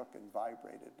body shook and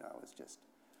vibrated, and I was just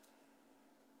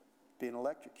being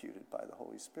electrocuted by the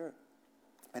Holy Spirit.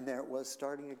 And there it was,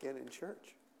 starting again in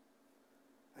church.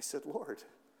 I said, Lord,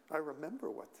 I remember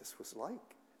what this was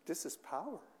like. This is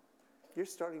power. You're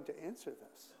starting to answer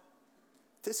this.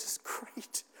 This is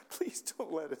great. Please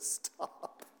don't let it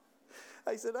stop.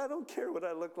 I said, I don't care what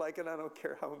I look like, and I don't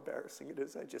care how embarrassing it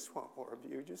is. I just want more of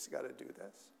you. You just got to do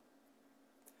this.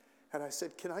 And I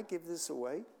said, can I give this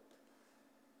away?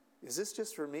 Is this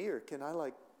just for me, or can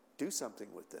I do something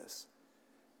with this?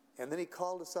 And then he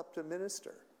called us up to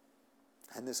minister.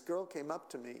 And this girl came up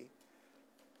to me,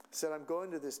 said, I'm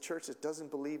going to this church that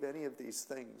doesn't believe any of these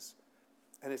things,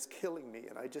 and it's killing me,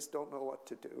 and I just don't know what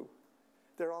to do.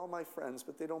 They're all my friends,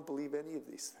 but they don't believe any of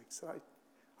these things. So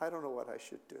I don't know what I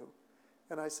should do.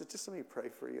 And I said, just let me pray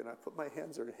for you. And I put my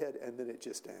hands on her head, and then it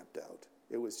just amped out.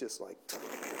 It was just like,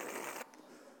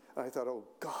 and I thought, oh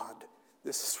God,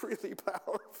 this is really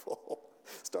powerful.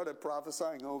 Started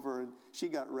prophesying over her, and she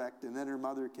got wrecked. And then her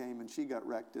mother came, and she got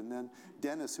wrecked. And then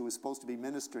Dennis, who was supposed to be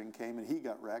ministering, came, and he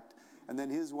got wrecked. And then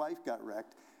his wife got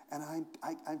wrecked. And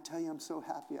I tell you, I'm so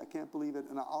happy. I can't believe it.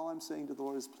 And all I'm saying to the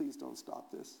Lord is, please don't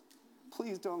stop this.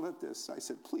 Please don't let this. I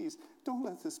said, please don't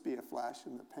let this be a flash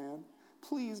in the pan.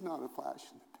 Please not a flash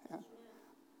in the pan.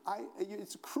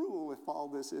 It's cruel if all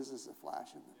this is a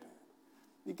flash in the pan.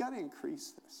 You got to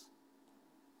increase this.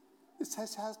 This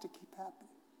has to keep happening.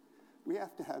 We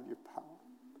have to have your power.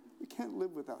 We can't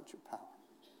live without your power.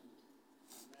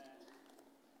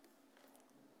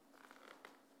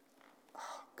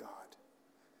 Oh, God.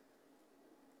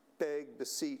 Beg,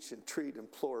 beseech, entreat,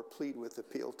 implore, plead with,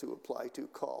 appeal to, apply to,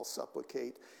 call,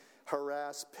 supplicate,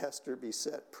 harass, pester,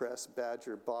 beset, press,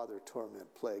 badger, bother,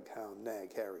 torment, plague, hound,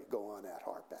 nag, harry, go on at,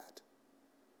 harp at.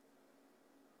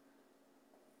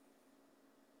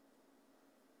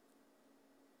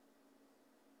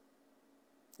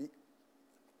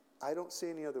 I don't see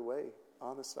any other way.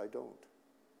 Honest, I don't.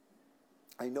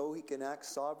 I know he can act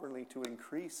sovereignly to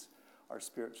increase our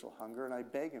spiritual hunger, and I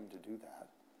beg him to do that.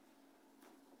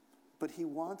 But he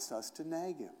wants us to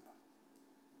nag him.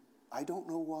 I don't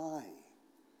know why.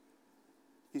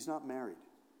 He's not married.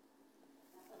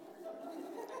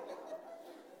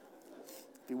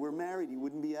 If he were married, he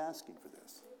wouldn't be asking for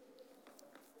this.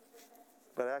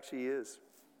 But actually he is.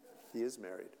 He is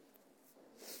married.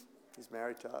 He's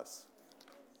married to us.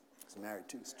 He's married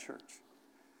to his church.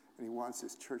 And he wants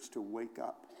his church to wake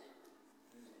up.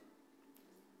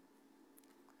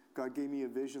 God gave me a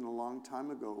vision a long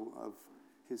time ago of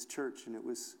his church, and it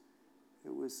was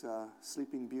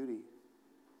Sleeping Beauty.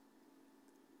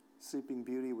 Sleeping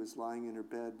Beauty was lying in her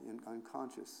bed and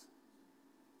unconscious.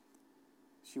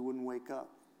 She wouldn't wake up.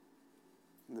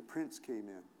 And the prince came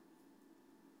in.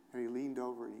 And he leaned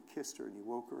over and he kissed her and he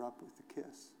woke her up with the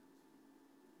kiss.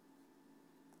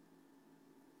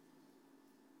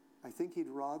 I think he'd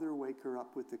rather wake her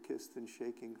up with the kiss than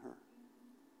shaking her.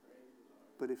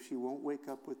 But if she won't wake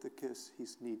up with the kiss, he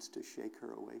needs to shake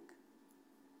her awake.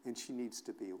 And she needs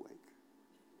to be awake.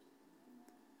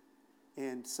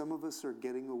 And some of us are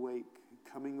getting awake,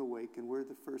 coming awake, and we're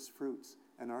the first fruits.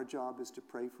 And our job is to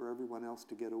pray for everyone else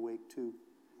to get awake too.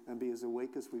 And be as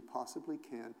awake as we possibly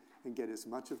can, and get as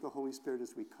much of the Holy Spirit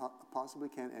as we possibly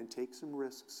can, and take some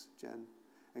risks, Jen.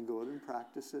 And go out and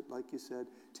practice it, like you said.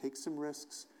 Take some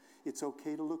risks. It's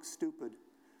okay to look stupid,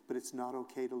 but it's not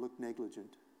okay to look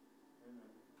negligent.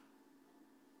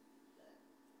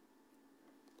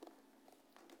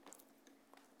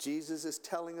 Jesus is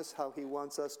telling us how he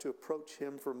wants us to approach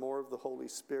him for more of the Holy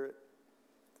Spirit.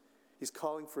 He's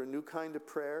calling for a new kind of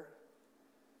prayer.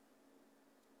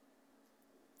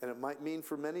 And it might mean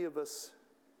for many of us,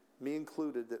 me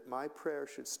included, that my prayer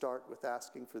should start with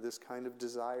asking for this kind of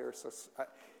desire. So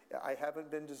I haven't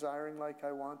been desiring like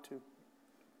I want to.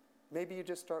 Maybe you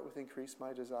just start with increase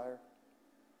my desire.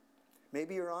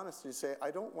 Maybe you're honest and you say,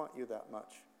 I don't want you that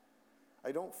much.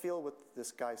 I don't feel what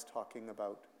this guy's talking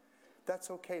about.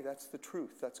 That's okay. That's the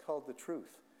truth. That's called the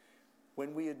truth.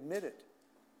 When we admit it,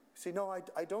 see, no,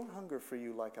 I don't hunger for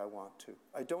you like I want to.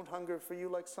 I don't hunger for you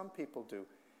like some people do.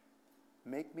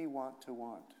 Make me want to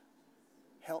want.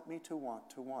 Help me to want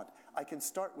to want. I can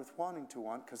start with wanting to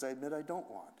want because I admit I don't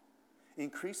want.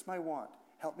 Increase my want.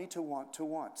 Help me to want to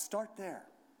want. Start there.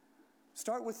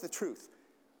 Start with the truth.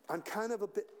 I'm kind of a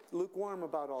bit lukewarm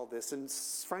about all this, and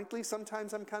frankly,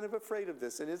 sometimes I'm kind of afraid of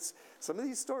this, and some of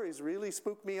these stories really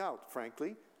spook me out,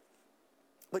 frankly.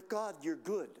 But God, you're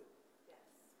good.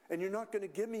 And you're not going to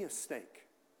give me a snake.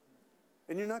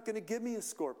 And you're not going to give me a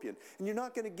scorpion. And you're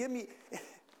not going to give me...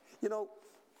 You know,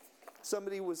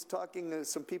 somebody was talking,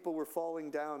 some people were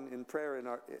falling down in prayer,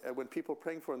 when people were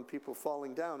praying for them, people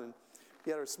falling down, and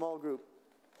we had our small group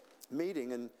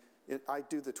meeting, and I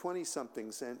do the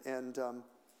 20-somethings, and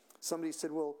somebody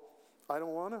said, well, I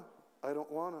don't want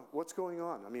to. What's going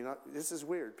on? I mean, this is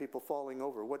weird, people falling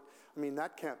over.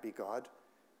 That can't be God.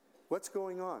 What's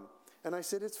going on? And I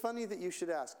said, it's funny that you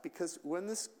should ask, because when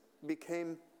this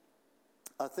became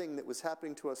a thing that was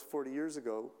happening to us 30 years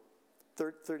ago,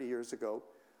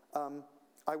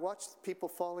 I watched people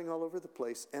falling all over the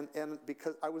place, and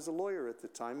because I was a lawyer at the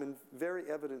time and very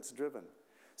evidence-driven.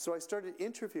 So I started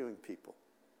interviewing people.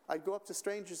 I'd go up to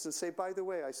strangers and say, by the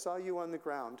way, I saw you on the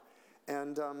ground,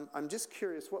 and I'm just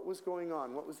curious what was going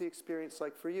on. What was the experience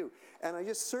like for you? And I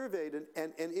just surveyed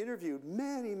and interviewed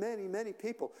many, many, many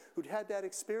people who'd had that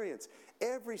experience.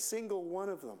 Every single one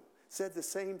of them said the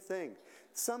same thing.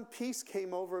 Some peace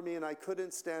came over me and I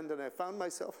couldn't stand, and I found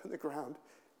myself on the ground,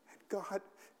 and God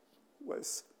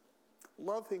was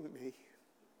loving me.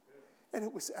 And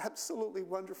it was absolutely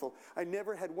wonderful. I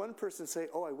never had one person say,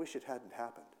 oh, I wish it hadn't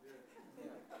happened.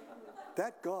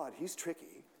 That God, he's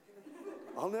tricky.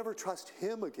 I'll never trust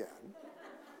him again.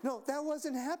 No, that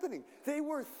wasn't happening. They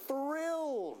were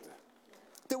thrilled.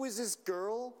 There was this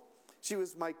girl. She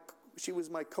was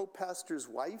my co-pastor's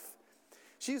wife.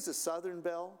 She's a Southern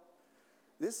Belle.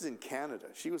 This is in Canada.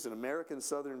 She was an American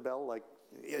Southern Belle. Like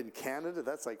in Canada,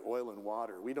 that's like oil and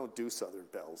water. We don't do Southern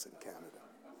Belles in Canada.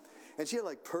 And she had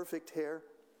like perfect hair,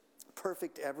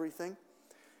 perfect everything.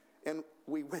 And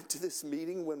we went to this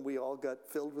meeting when we all got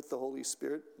filled with the Holy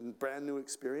Spirit, a brand new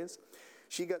experience.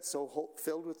 She got so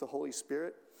filled with the Holy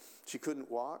Spirit, she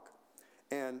couldn't walk.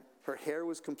 And her hair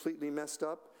was completely messed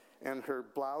up. And her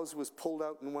blouse was pulled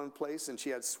out in one place. And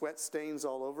she had sweat stains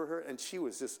all over her. And she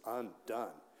was just undone.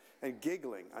 And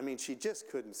giggling. I mean, she just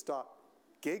couldn't stop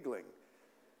giggling.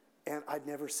 And I'd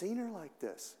never seen her like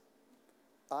this.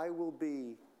 I will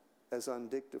be as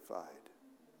undignified.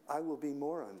 I will be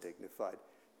more undignified.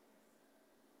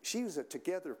 She was a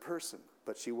together person,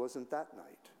 but she wasn't that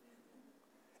night.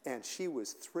 And she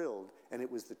was thrilled, and it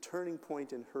was the turning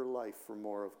point in her life for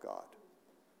more of God.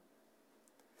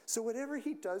 So whatever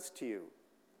he does to you,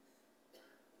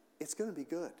 it's going to be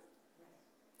good.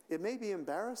 It may be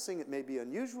embarrassing, it may be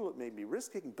unusual, it may be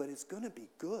risk-taking, but it's going to be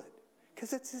good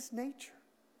because it's his nature.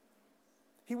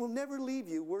 He will never leave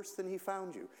you worse than he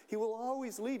found you. He will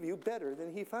always leave you better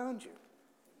than he found you.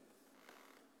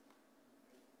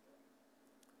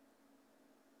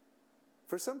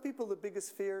 For some people, the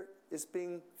biggest fear is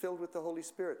being filled with the Holy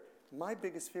Spirit. My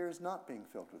biggest fear is not being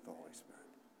filled with the Holy Spirit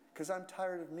because I'm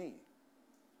tired of me.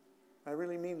 I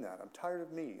really mean that. I'm tired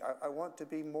of me. I want to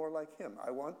be more like him. I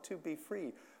want to be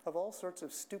free of all sorts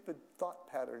of stupid thought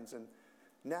patterns and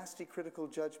nasty critical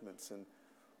judgments and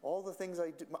all the things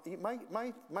I do.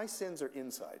 My sins are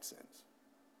inside sins.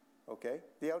 Okay?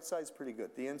 The outside's pretty good.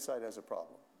 The inside has a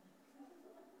problem.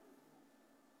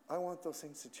 I want those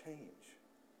things to change.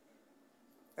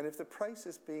 And if the price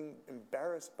is being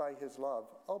embarrassed by his love,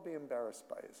 I'll be embarrassed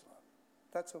by his love.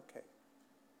 That's okay.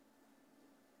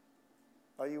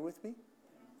 Are you with me?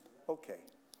 Okay.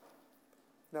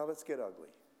 Now let's get ugly.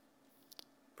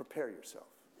 Prepare yourself.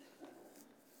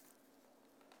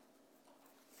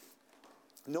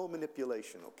 No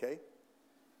manipulation, okay?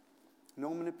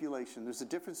 No manipulation. There's a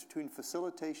difference between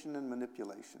facilitation and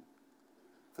manipulation.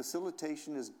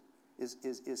 Facilitation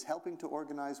is helping to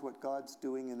organize what God's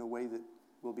doing in a way that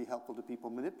will be helpful to people.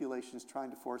 Manipulation is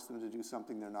trying to force them to do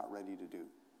something they're not ready to do.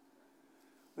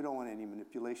 We don't want any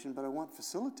manipulation, but I want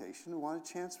facilitation. I want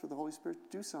a chance for the Holy Spirit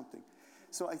to do something.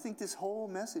 So I think this whole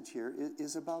message here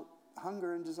is about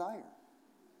hunger and desire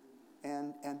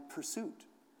and pursuit.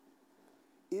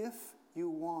 If you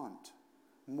want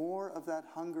more of that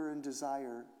hunger and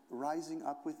desire rising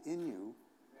up within you,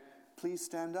 please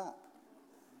stand up.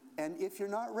 And if you're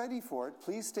not ready for it,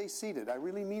 please stay seated. I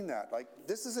really mean that. Like,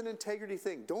 this is an integrity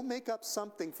thing. Don't make up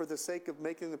something for the sake of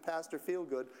making the pastor feel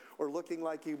good or looking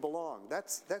like you belong.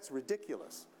 That's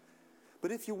ridiculous.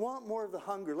 But if you want more of the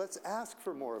hunger, let's ask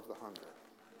for more of the hunger.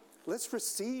 Let's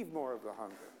receive more of the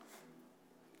hunger.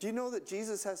 Do you know that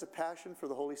Jesus has a passion for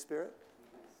the Holy Spirit?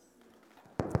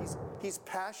 He's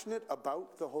passionate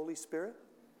about the Holy Spirit.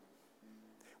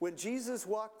 When Jesus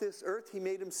walked this earth, he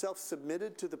made himself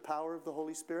submitted to the power of the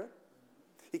Holy Spirit.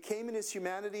 He came in his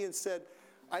humanity and said,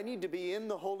 I need to be in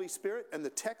the Holy Spirit. And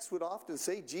the text would often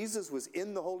say Jesus was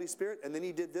in the Holy Spirit, and then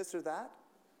he did this or that.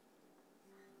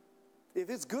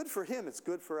 If it's good for him, it's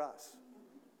good for us.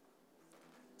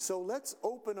 So let's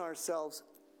open ourselves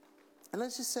and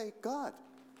let's just say, God,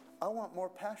 I want more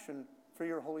passion for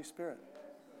your Holy Spirit.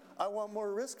 I want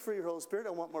more risk for your Holy Spirit.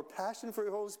 I want more passion for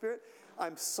your Holy Spirit.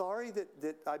 I'm sorry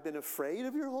that I've been afraid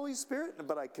of your Holy Spirit,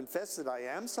 but I confess that I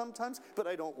am sometimes, but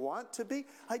I don't want to be.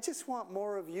 I just want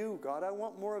more of you, God. I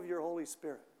want more of your Holy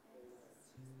Spirit.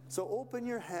 So open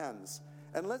your hands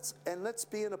and let's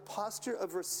be in a posture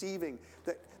of receiving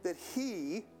that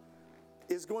he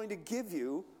is going to give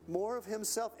you more of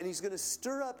himself, and he's going to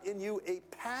stir up in you a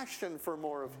passion for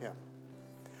more of him.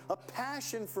 A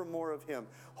passion for more of him.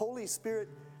 Holy Spirit,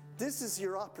 this is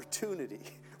your opportunity.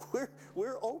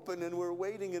 We're open and we're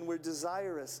waiting and we're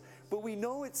desirous. But we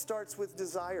know it starts with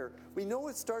desire. We know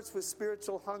it starts with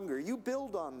spiritual hunger. You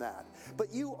build on that.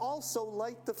 But you also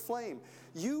light the flame.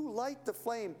 You light the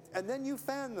flame and then you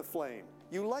fan the flame.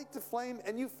 You light the flame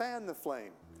and you fan the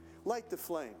flame. Light the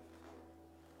flame.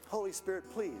 Holy Spirit,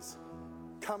 please,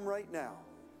 come right now.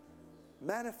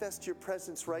 Manifest your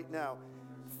presence right now.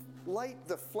 Light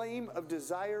the flame of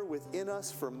desire within us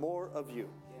for more of you.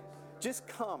 Just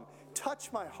come,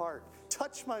 touch my heart,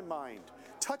 touch my mind,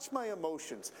 touch my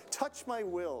emotions, touch my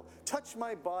will, touch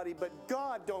my body, but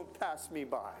God, don't pass me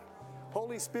by.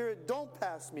 Holy Spirit, don't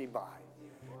pass me by.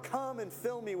 Come and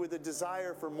fill me with a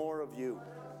desire for more of you.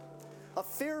 A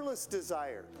fearless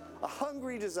desire, a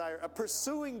hungry desire, a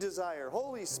pursuing desire.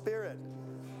 Holy Spirit,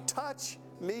 touch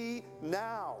me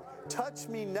now. Touch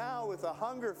me now with a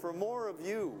hunger for more of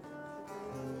you.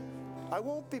 I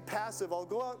won't be passive. I'll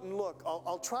go out and look.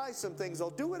 I'll try some things. I'll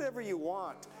do whatever you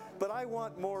want. But I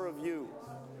want more of you.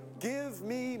 Give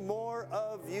me more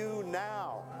of you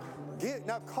now.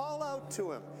 Now call out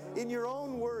to him in your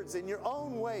own words, in your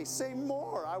own way. Say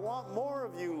more. I want more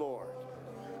of you, Lord.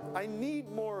 I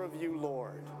need more of you,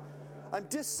 Lord. I'm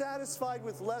dissatisfied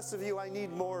with less of you. I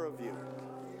need more of you.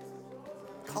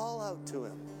 Call out to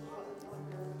him.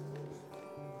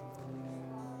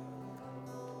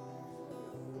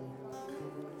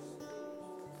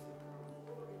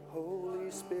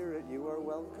 Holy Spirit, you are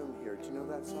welcome here. Do you know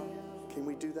that song? Can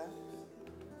we do that?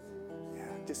 Yeah,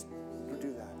 just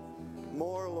do that.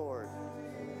 More, Lord.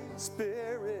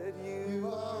 Spirit, you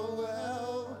are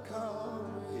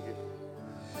welcome here.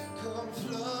 Come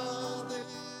flood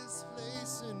this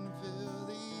place and fill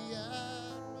the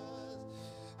atmosphere.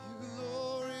 You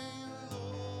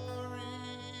glory,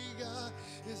 God,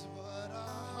 is what our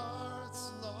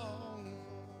hearts long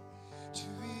for. To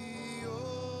be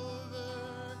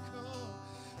overcome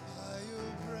by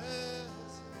your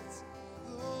presence,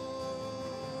 Lord.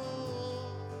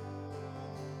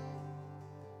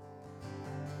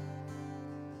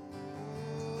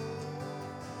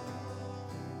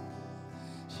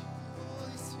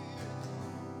 Holy Spirit,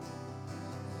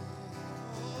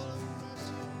 all afresh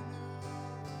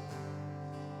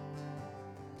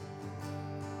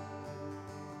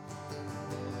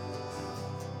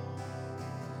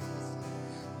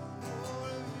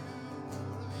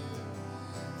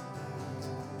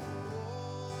and more of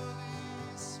you.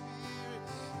 Holy Spirit,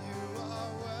 you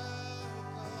are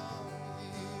welcome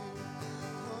here.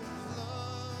 Come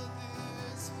flood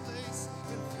this place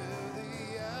and fill the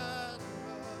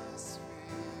atmosphere.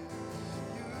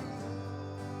 Your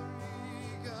glory,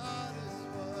 God, is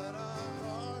what our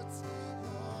hearts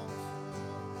long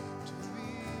for. To be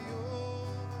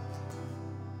overcome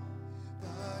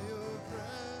by your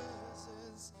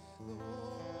presence, Lord.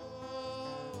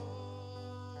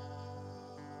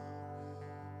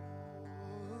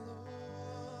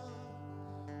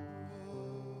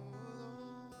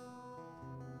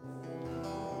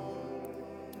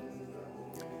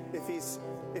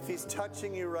 If he's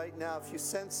touching you right now, if you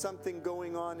sense something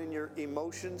going on in your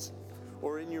emotions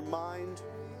or in your mind,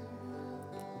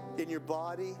 in your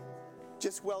body,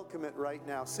 Just welcome it right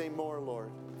now. Say more, Lord.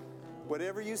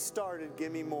 Whatever you started,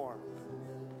 give me more.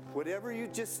 Whatever you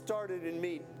just started in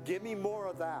me, give me more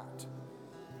of that.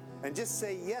 And just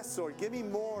say, yes, Lord, give me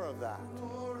more of that.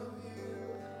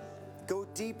 Go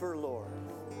deeper, Lord.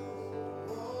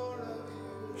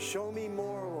 Show me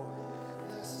more, Lord.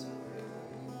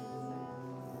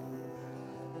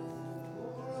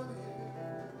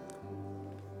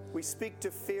 We speak to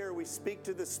fear. We speak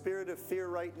to the spirit of fear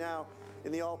right now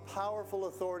in the all-powerful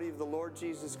authority of the Lord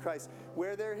Jesus Christ.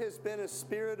 Where there has been a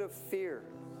spirit of fear,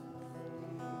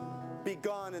 be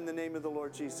gone in the name of the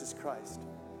Lord Jesus Christ.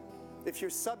 If you're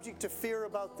subject to fear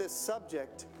about this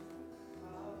subject,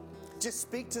 just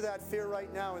speak to that fear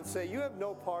right now and say, you have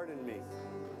no part in me.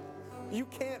 You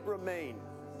can't remain.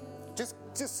 Just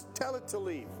tell it to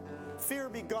leave. Fear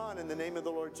be gone in the name of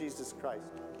the Lord Jesus Christ.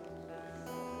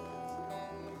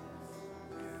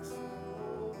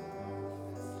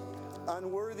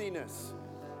 Unworthiness.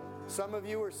 Some of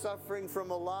you are suffering from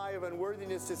a lie of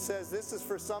unworthiness that says this is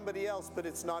for somebody else, but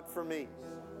it's not for me.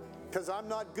 Because I'm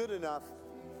not good enough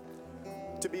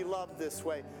to be loved this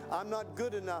way. I'm not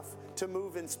good enough to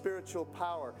move in spiritual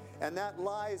power. And that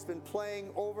lie has been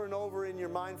playing over and over in your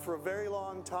mind for a very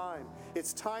long time.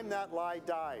 It's time that lie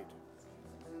died.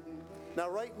 Now,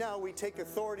 right now, we take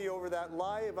authority over that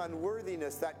lie of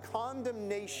unworthiness, that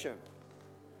condemnation.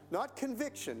 Not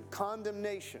conviction,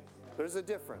 condemnation. There's a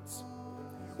difference.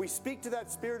 We speak to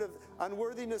that spirit of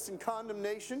unworthiness and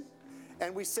condemnation,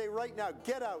 and we say right now,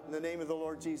 get out in the name of the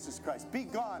Lord Jesus Christ. Be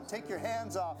gone. Take your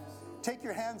hands off. Take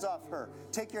your hands off her.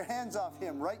 Take your hands off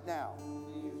him right now.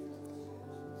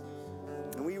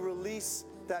 And we release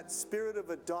that spirit of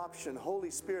adoption.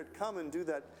 Holy Spirit, come and do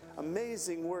that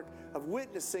amazing work of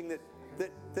witnessing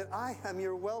that I am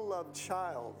your well-loved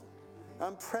child.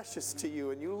 I'm precious to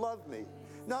you and you love me.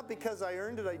 Not because I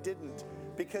earned it, I didn't.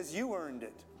 Because you earned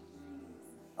it.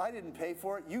 I didn't pay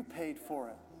for it, you paid for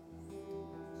it.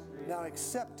 Now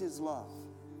accept his love.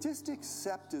 Just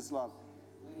accept his love.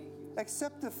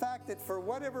 Accept the fact that for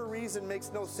whatever reason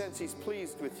makes no sense, he's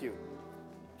pleased with you.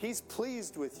 He's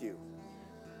pleased with you.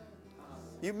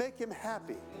 You make him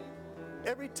happy.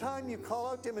 Every time you call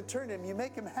out to him and turn to him, you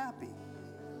make him happy.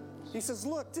 He says,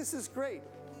 look, this is great.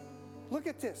 Look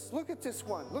at this. Look at this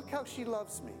one. Look how she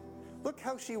loves me. Look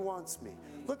how she wants me.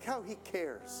 Look how he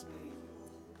cares.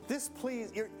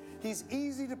 He's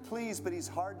easy to please, but he's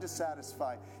hard to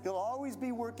satisfy. He'll always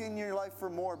be working in your life for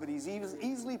more, but he's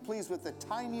easily pleased with the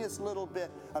tiniest little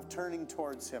bit of turning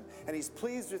towards him. And he's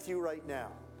pleased with you right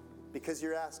now because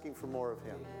you're asking for more of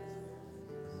him.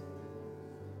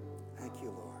 Thank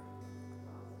you, Lord.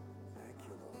 Thank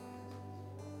you, Lord.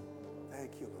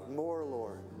 Thank you, Lord. More,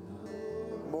 Lord.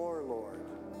 More, Lord.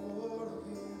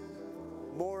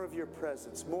 More of your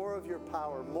presence, more of your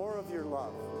power, more of your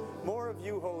love, more of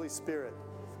you, Holy Spirit.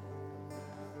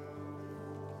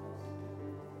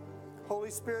 Holy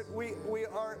Spirit,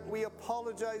 we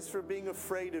apologize for being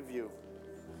afraid of you.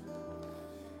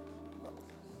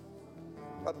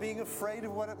 Of being afraid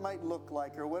of what it might look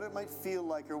like, or what it might feel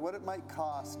like, or what it might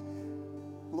cost.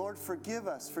 Lord, forgive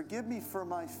us. Forgive me for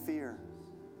my fear.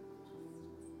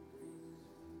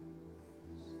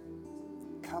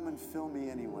 Come and fill me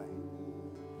anyway.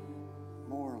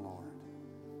 More, Lord.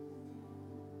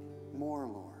 More,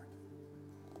 Lord.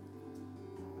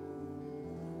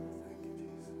 Thank you,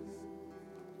 Jesus.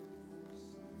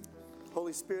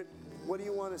 Holy Spirit, what do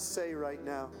you want to say right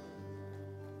now?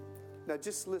 Now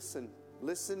just listen.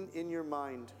 Listen in your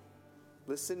mind.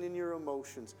 Listen in your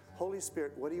emotions. Holy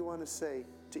Spirit, what do you want to say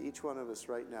to each one of us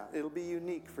right now? It'll be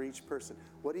unique for each person.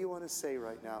 What do you want to say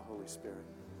right now, Holy Spirit?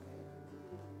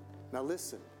 Now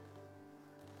listen.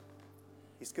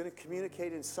 He's going to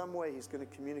communicate in some way. He's going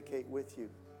to communicate with you.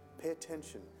 Pay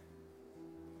attention.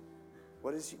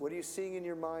 What are you seeing in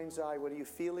your mind's eye? What are you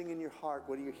feeling in your heart?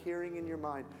 What are you hearing in your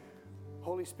mind?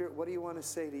 Holy Spirit, what do you want to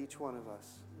say to each one of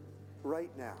us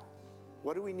right now?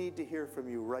 What do we need to hear from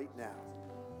you right now?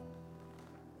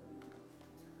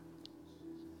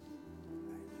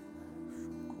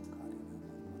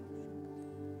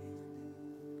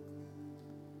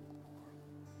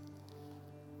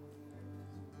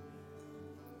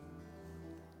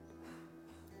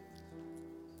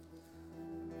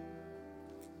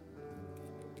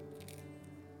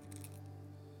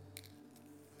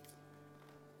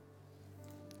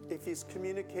 If he's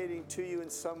communicating to you in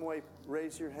some way,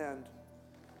 raise your hand.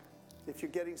 If you're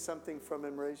getting something from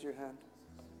him, raise your hand.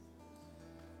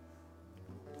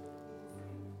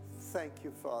 Thank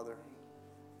you, Father.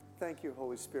 Thank you,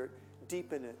 Holy Spirit.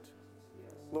 Deepen it.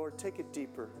 Lord, take it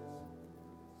deeper.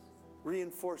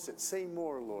 Reinforce it. Say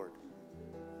more, Lord.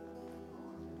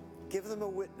 Give them a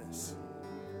witness.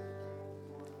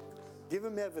 Give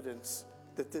him evidence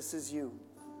that this is you.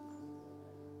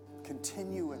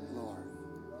 Continue it, Lord.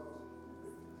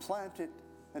 Plant it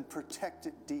and protect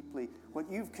it deeply.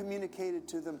 What you've communicated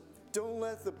to them, don't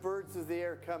let the birds of the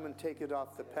air come and take it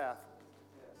off the path.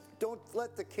 Don't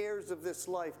let the cares of this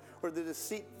life or the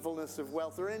deceitfulness of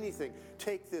wealth or anything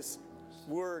take this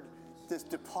word, this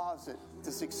deposit,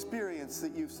 this experience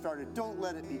that you've started. Don't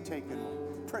let it be taken.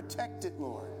 Protect it,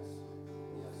 Lord.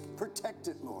 Protect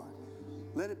it, Lord.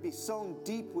 Let it be sown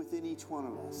deep within each one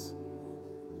of us.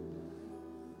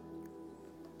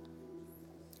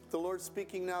 The Lord's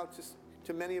speaking now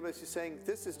to many of us. He's saying,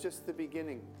 this is just the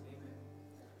beginning.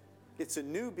 It's a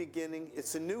new beginning.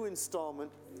 It's a new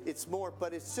installment. It's more,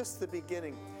 but it's just the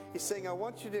beginning. He's saying, I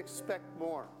want you to expect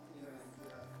more.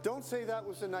 Don't say that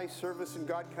was a nice service and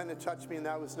God kind of touched me and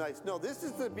that was nice. No, this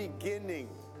is the beginning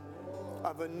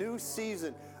of a new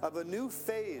season, of a new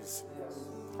phase,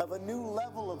 of a new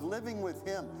level of living with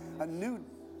Him, a new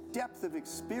depth of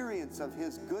experience of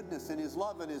His goodness and His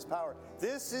love and His power.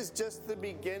 This is just the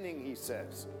beginning, He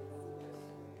says.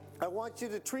 I want you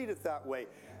to treat it that way.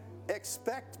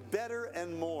 Expect better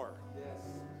and more.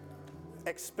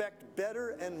 Expect better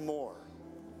and more.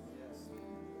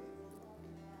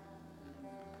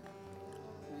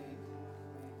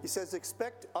 He says,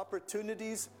 expect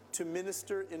opportunities to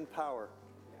minister in power.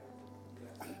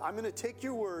 I'm going to take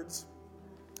your words,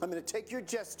 I'm going to take your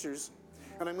gestures,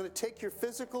 and I'm going to take your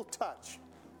physical touch,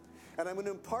 and I'm going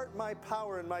to impart my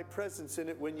power and my presence in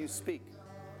it when you speak.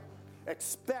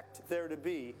 Expect there to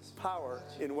be power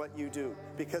in what you do,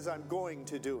 because I'm going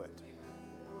to do it.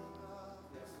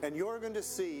 And you're going to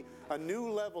see a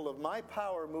new level of my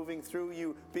power moving through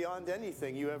you beyond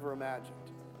anything you ever imagined.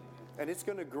 And it's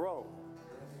going to grow.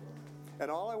 And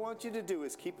all I want you to do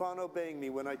is keep on obeying me.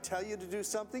 When I tell you to do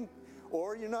something,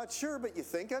 or you're not sure, but you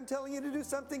think I'm telling you to do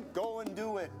something, go and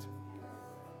do it.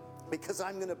 Because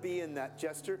I'm going to be in that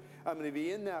gesture. I'm going to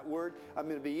be in that word. I'm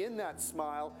going to be in that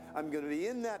smile. I'm going to be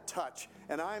in that touch.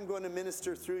 And I'm going to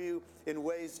minister through you in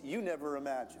ways you never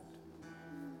imagined.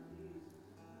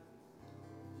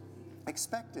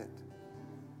 Expect it.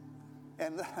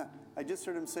 And I just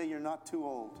heard him say, you're not too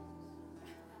old.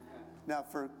 Now,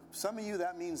 for some of you,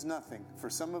 that means nothing. For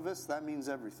some of us, that means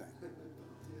everything.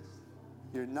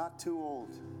 You're not too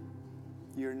old.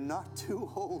 You're not too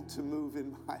old to move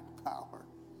in my power.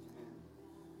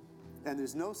 And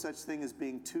there's no such thing as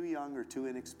being too young or too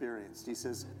inexperienced. He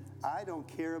says, I don't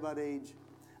care about age.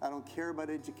 I don't care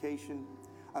about education.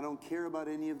 I don't care about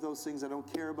any of those things. I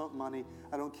don't care about money.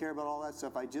 I don't care about all that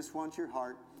stuff. I just want your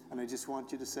heart, and I just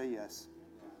want you to say yes.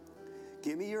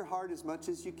 Give me your heart as much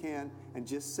as you can, and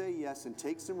just say yes and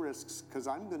take some risks, because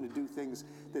I'm going to do things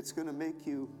that's going to make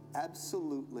you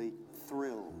absolutely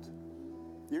thrilled.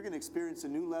 You're going to experience a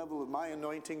new level of my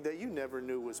anointing that you never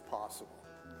knew was possible.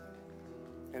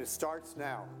 And it starts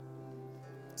now.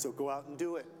 So go out and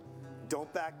do it.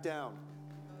 Don't back down.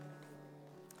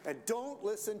 And don't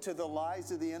listen to the lies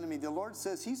of the enemy. The Lord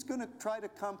says He's going to try to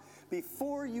come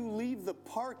before you leave the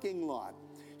parking lot.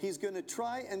 He's going to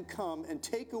try and come and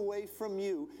take away from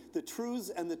you the truths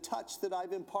and the touch that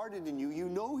I've imparted in you. You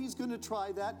know He's going to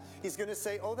try that. He's going to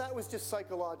say, oh, that was just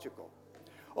psychological.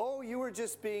 Oh,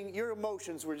 your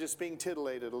emotions were just being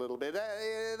titillated a little bit.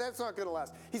 That's not going to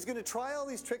last. He's going to try all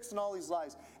these tricks and all these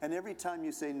lies. And every time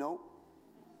you say, no,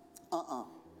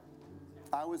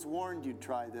 I was warned you'd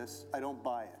try this. I don't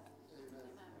buy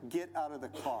it. Get out of the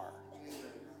car.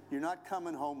 You're not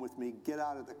coming home with me. Get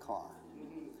out of the car.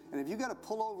 And if you got to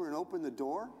pull over and open the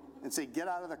door and say, get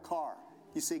out of the car,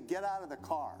 you say, get out of the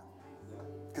car.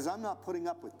 Because I'm not putting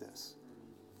up with this.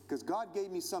 Because God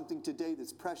gave me something today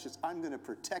that's precious. I'm going to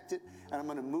protect it, and I'm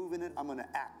going to move in it. I'm going to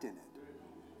act in it.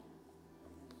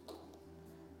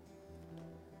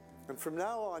 And from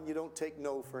now on, you don't take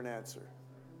no for an answer.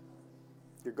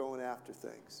 You're going after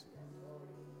things.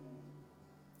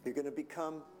 You're going to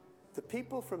become the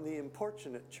people from the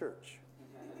Importunate Church.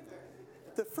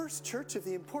 The first church of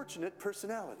the importunate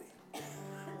personality.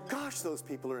 Gosh, those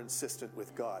people are insistent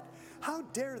with God. How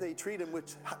dare they treat Him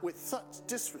with such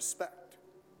disrespect?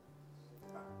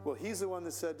 Well, He's the one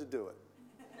that said to do it.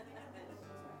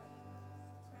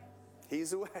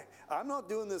 He's the way. I'm not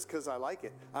doing this because I like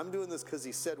it. I'm doing this because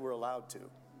He said we're allowed to.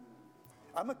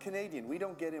 I'm a Canadian. We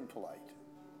don't get impolite.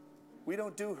 We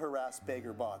don't do harass, beg,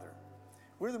 or bother.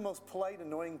 We're the most polite,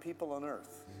 annoying people on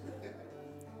earth.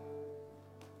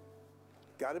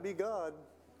 Got to be God.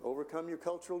 Overcome your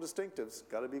cultural distinctives.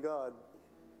 Got to be God.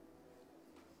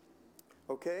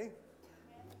 Okay?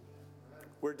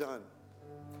 We're done.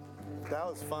 That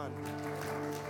was fun.